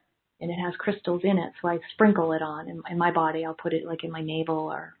 and it has crystals in it. So I sprinkle it on in my body. I'll put it like in my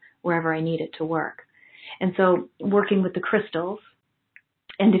navel or wherever I need it to work. And so working with the crystals,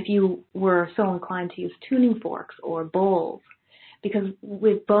 and if you were so inclined to use tuning forks or bowls, because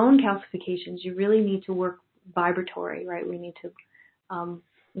with bone calcifications, you really need to work vibratory, right? We need to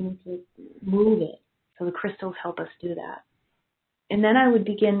move it. So the crystals help us do that. And then I would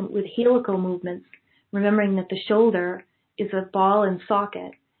begin with helical movements, remembering that the shoulder is a ball and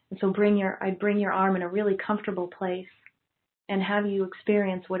socket. And so I'd bring your arm in a really comfortable place and have you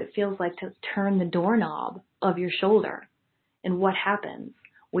experience what it feels like to turn the doorknob of your shoulder. And what happens?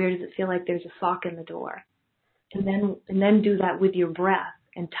 Where does it feel like there's a sock in the door? And then do that with your breath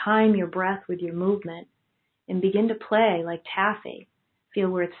and time your breath with your movement and begin to play like taffy. Feel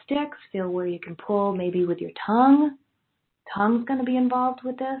where it sticks, feel where you can pull, maybe with your tongue. Tongue's going to be involved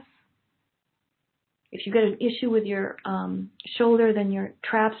with this. If you've got an issue with your shoulder, then your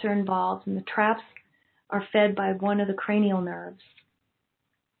traps are involved, and the traps are fed by one of the cranial nerves.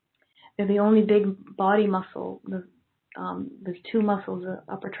 They're the only big body muscle. There's two muscles, the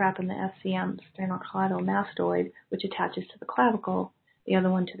upper trap and the SCM, sternocleidomastoid, which attaches to the clavicle. the other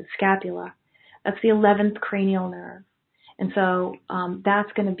one to the scapula. That's the 11th cranial nerve. And so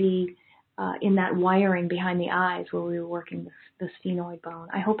that's going to be in that wiring behind the eyes where we were working the sphenoid bone.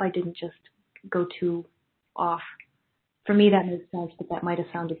 I hope I didn't just go too off. For me, that makes sense, but that might have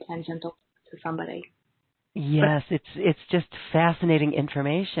sounded tangential to somebody. Yes, it's just fascinating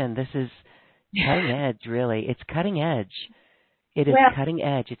information. This is cutting edge, really. It's cutting edge. It is cutting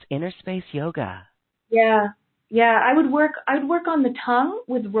edge. It's inner space yoga. Yeah. Yeah, I would work on the tongue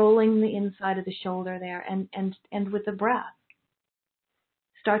with rolling the inside of the shoulder there and with the breath.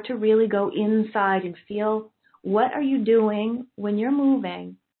 Start to really go inside and feel, what are you doing when you're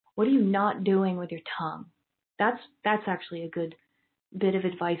moving? What are you not doing with your tongue? That's actually a good bit of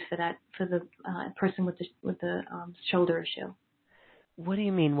advice for the person with the shoulder issue. What do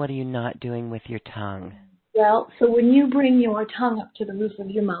you mean, what are you not doing with your tongue? Well, so when you bring your tongue up to the roof of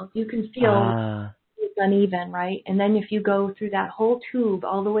your mouth, you can feel it's uneven, right? And then if you go through that whole tube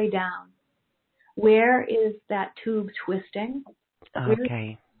all the way down, where is that tube twisting?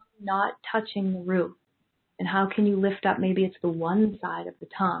 Okay. Not touching the roof. And how can you lift up? Maybe it's the one side of the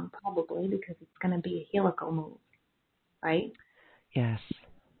tongue, probably, because it's going to be a helical move, right? Yes.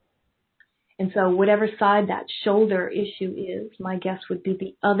 And so whatever side that shoulder issue is, my guess would be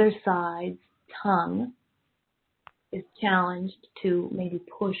the other side's tongue is challenged to maybe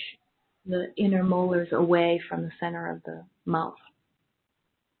push the inner molars away from the center of the mouth.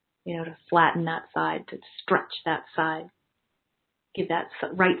 To flatten that side, to stretch that side. Give that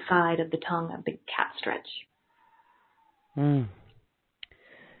right side of the tongue a big cat stretch.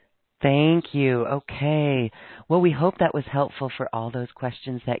 Thank you. Okay. Well, we hope that was helpful for all those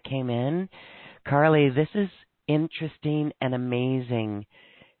questions that came in. Carly, this is interesting and amazing.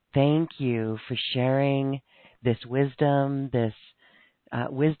 Thank you for sharing this wisdom,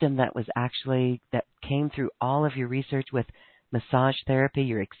 wisdom that came through all of your research with massage therapy,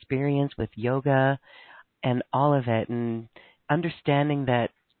 your experience with yoga, and all of it, and understanding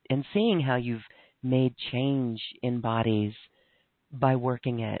that and seeing how you've made change in bodies by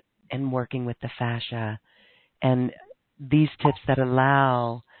working it and working with the fascia, and these tips that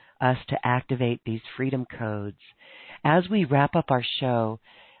allow us to activate these freedom codes. As we wrap up our show,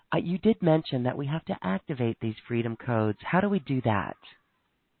 you did mention that we have to activate these freedom codes. How do we do that?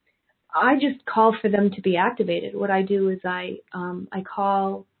 I just call for them to be activated. What I do is I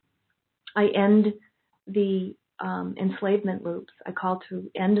end the enslavement loops. I call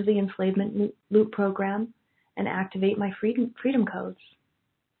to end the enslavement loop program and activate my freedom codes.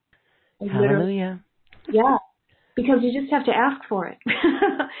 Hallelujah. Yeah, because you just have to ask for it.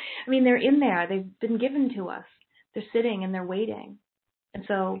 I mean, they're in there. They've been given to us. They're sitting and they're waiting. And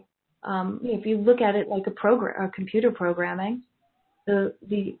so if you look at it like a computer programming, the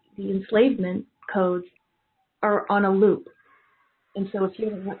enslavement codes are on a loop. And so if you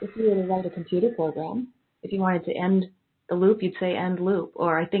were to write a computer program, if you wanted to end the loop, you'd say end loop.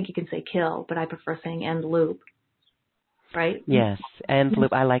 Or I think you can say kill, but I prefer saying end loop. Right? Yes, end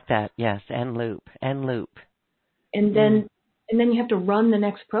loop. I like that. Yes, end loop. End loop. And then you have to run the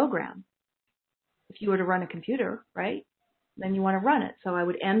next program. If you were to run a computer, right? Then you want to run it. So I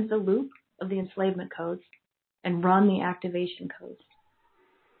would end the loop of the enslavement codes and run the activation codes.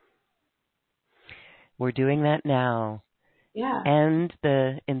 We're doing that now. Yeah. End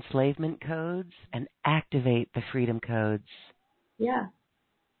the enslavement codes and activate the freedom codes. Yeah.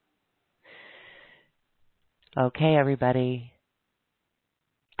 Okay, everybody.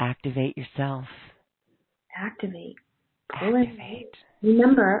 Activate yourself. Activate. Activate.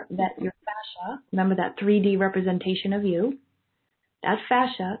 Remember that your fascia, remember that 3D representation of you, that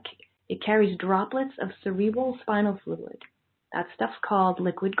fascia, it carries droplets of cerebral spinal fluid. That stuff's called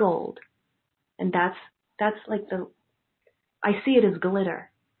liquid gold. And that's like I see it as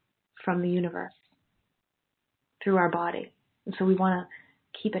glitter from the universe through our body. And so we want to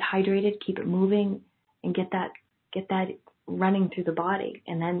keep it hydrated, keep it moving, and get that running through the body.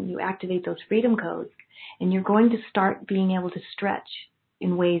 And then you activate those freedom codes, and you're going to start being able to stretch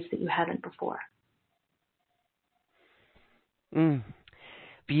in ways that you haven't before.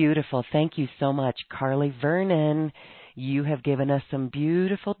 Beautiful. Thank you so much, Carly Vernon. You have given us some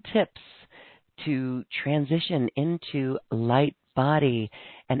beautiful tips to transition into light body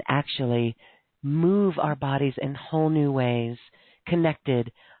and actually move our bodies in whole new ways,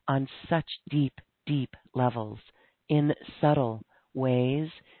 connected on such deep, deep levels, in subtle ways,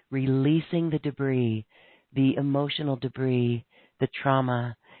 releasing the debris, the emotional debris, the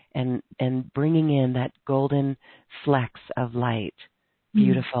trauma, and bringing in that golden flecks of light.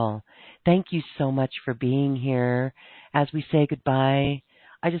 Beautiful. Thank you so much for being here. As we say goodbye,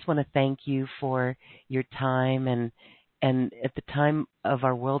 I just want to thank you for your time and and at the time of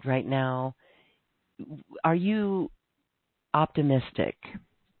our world right now, are you optimistic?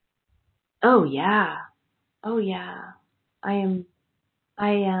 Oh yeah. Oh yeah. I am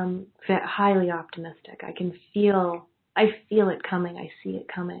highly optimistic. I feel it coming. I see it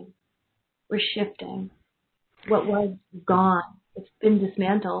coming. We're shifting. What was gone, it's been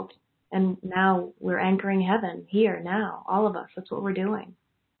dismantled, and now we're anchoring heaven here now. All of us. That's what we're doing.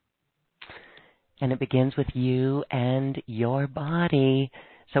 And it begins with you and your body.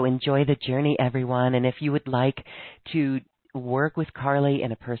 So enjoy the journey, everyone. And if you would like to work with Carly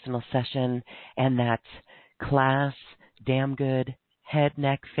in a personal session, and that's class, damn good, head,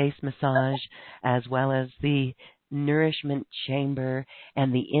 neck, face massage, as well as the nourishment chamber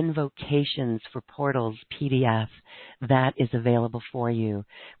and the invocations for portals PDF, that is available for you.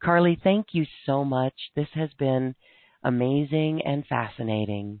 Carly, thank you so much. This has been amazing and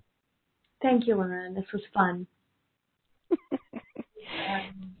fascinating. Thank you, Loren. This was fun.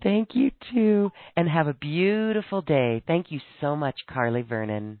 Thank you, too. And have a beautiful day. Thank you so much, Carly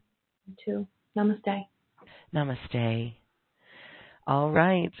Vernon. You too. Namaste. Namaste. All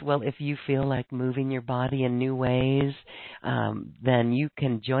right. Well, if you feel like moving your body in new ways, then you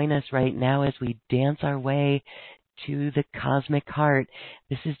can join us right now as we dance our way to the cosmic heart.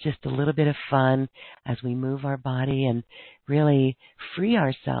 This is just a little bit of fun as we move our body and really free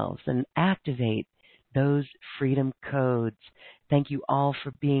ourselves and activate those freedom codes. Thank you all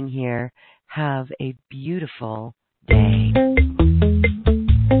for being here. Have a beautiful day.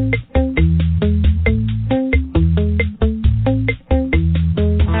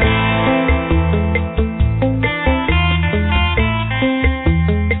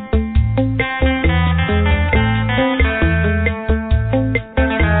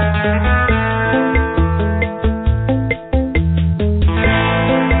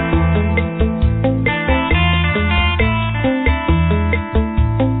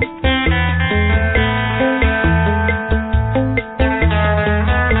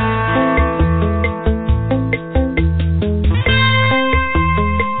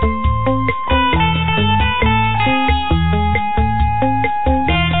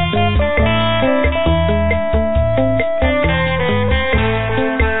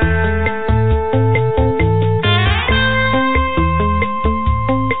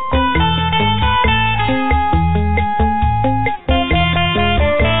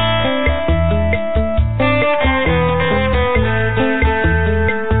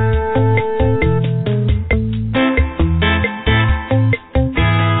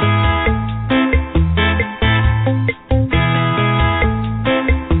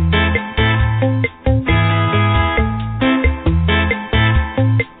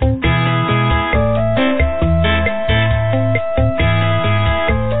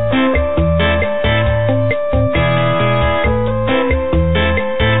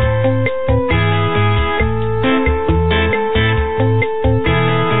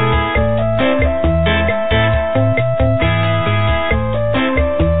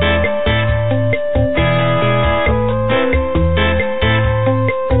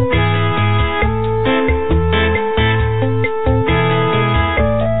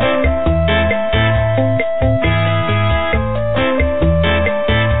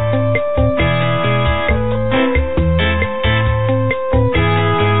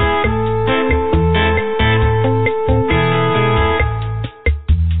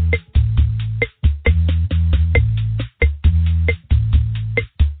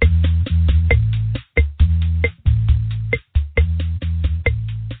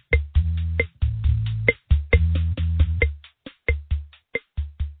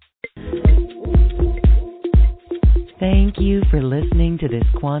 Thank you for listening to this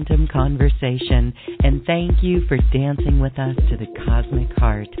quantum conversation, and thank you for dancing with us to the cosmic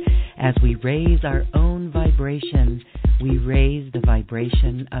heart. As we raise our own vibration, we raise the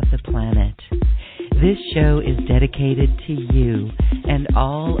vibration of the planet. This show is dedicated to you and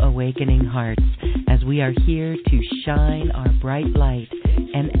all awakening hearts, as we are here to shine our bright light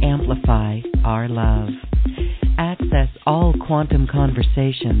and amplify our love. Access all quantum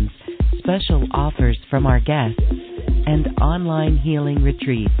conversations, special offers from our guests, and online healing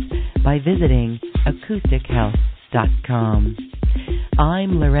retreats by visiting acoustichealth.com.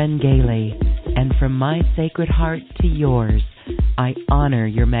 I'm Loren Gailey, and from my sacred heart to yours, I honor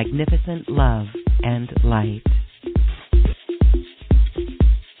your magnificent love and light.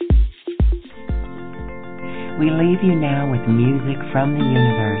 We leave you now with music from the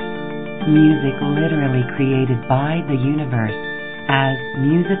universe. Music literally created by the universe, as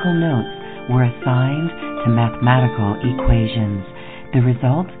musical notes were assigned to mathematical equations. The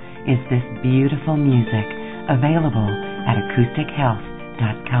result is this beautiful music, available at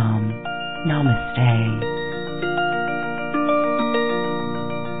acoustichealth.com. Namaste.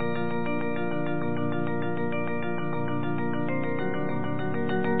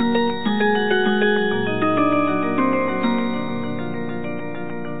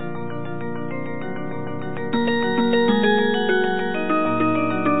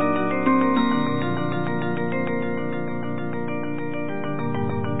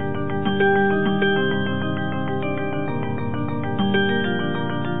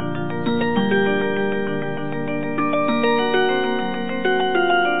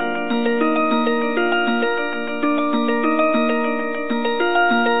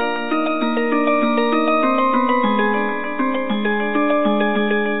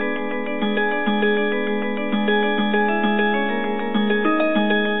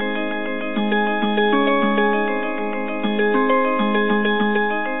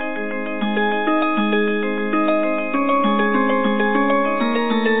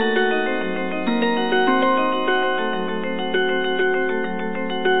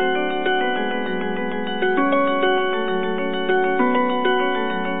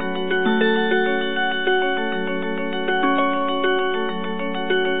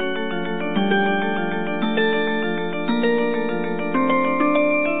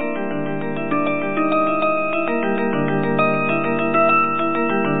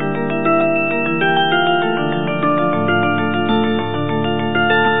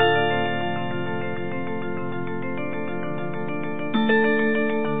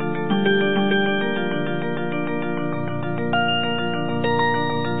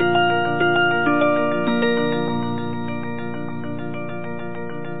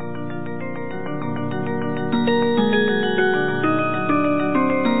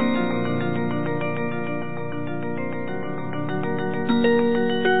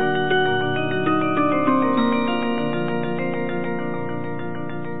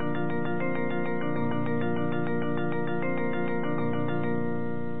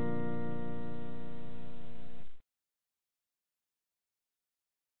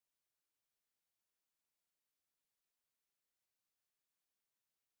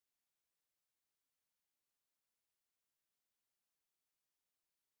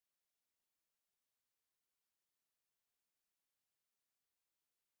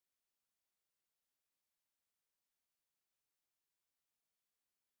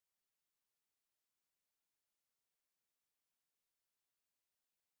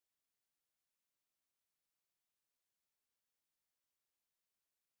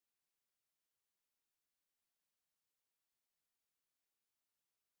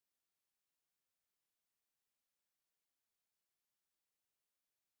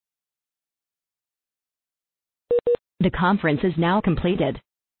 The conference is now completed.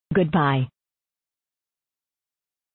 Goodbye.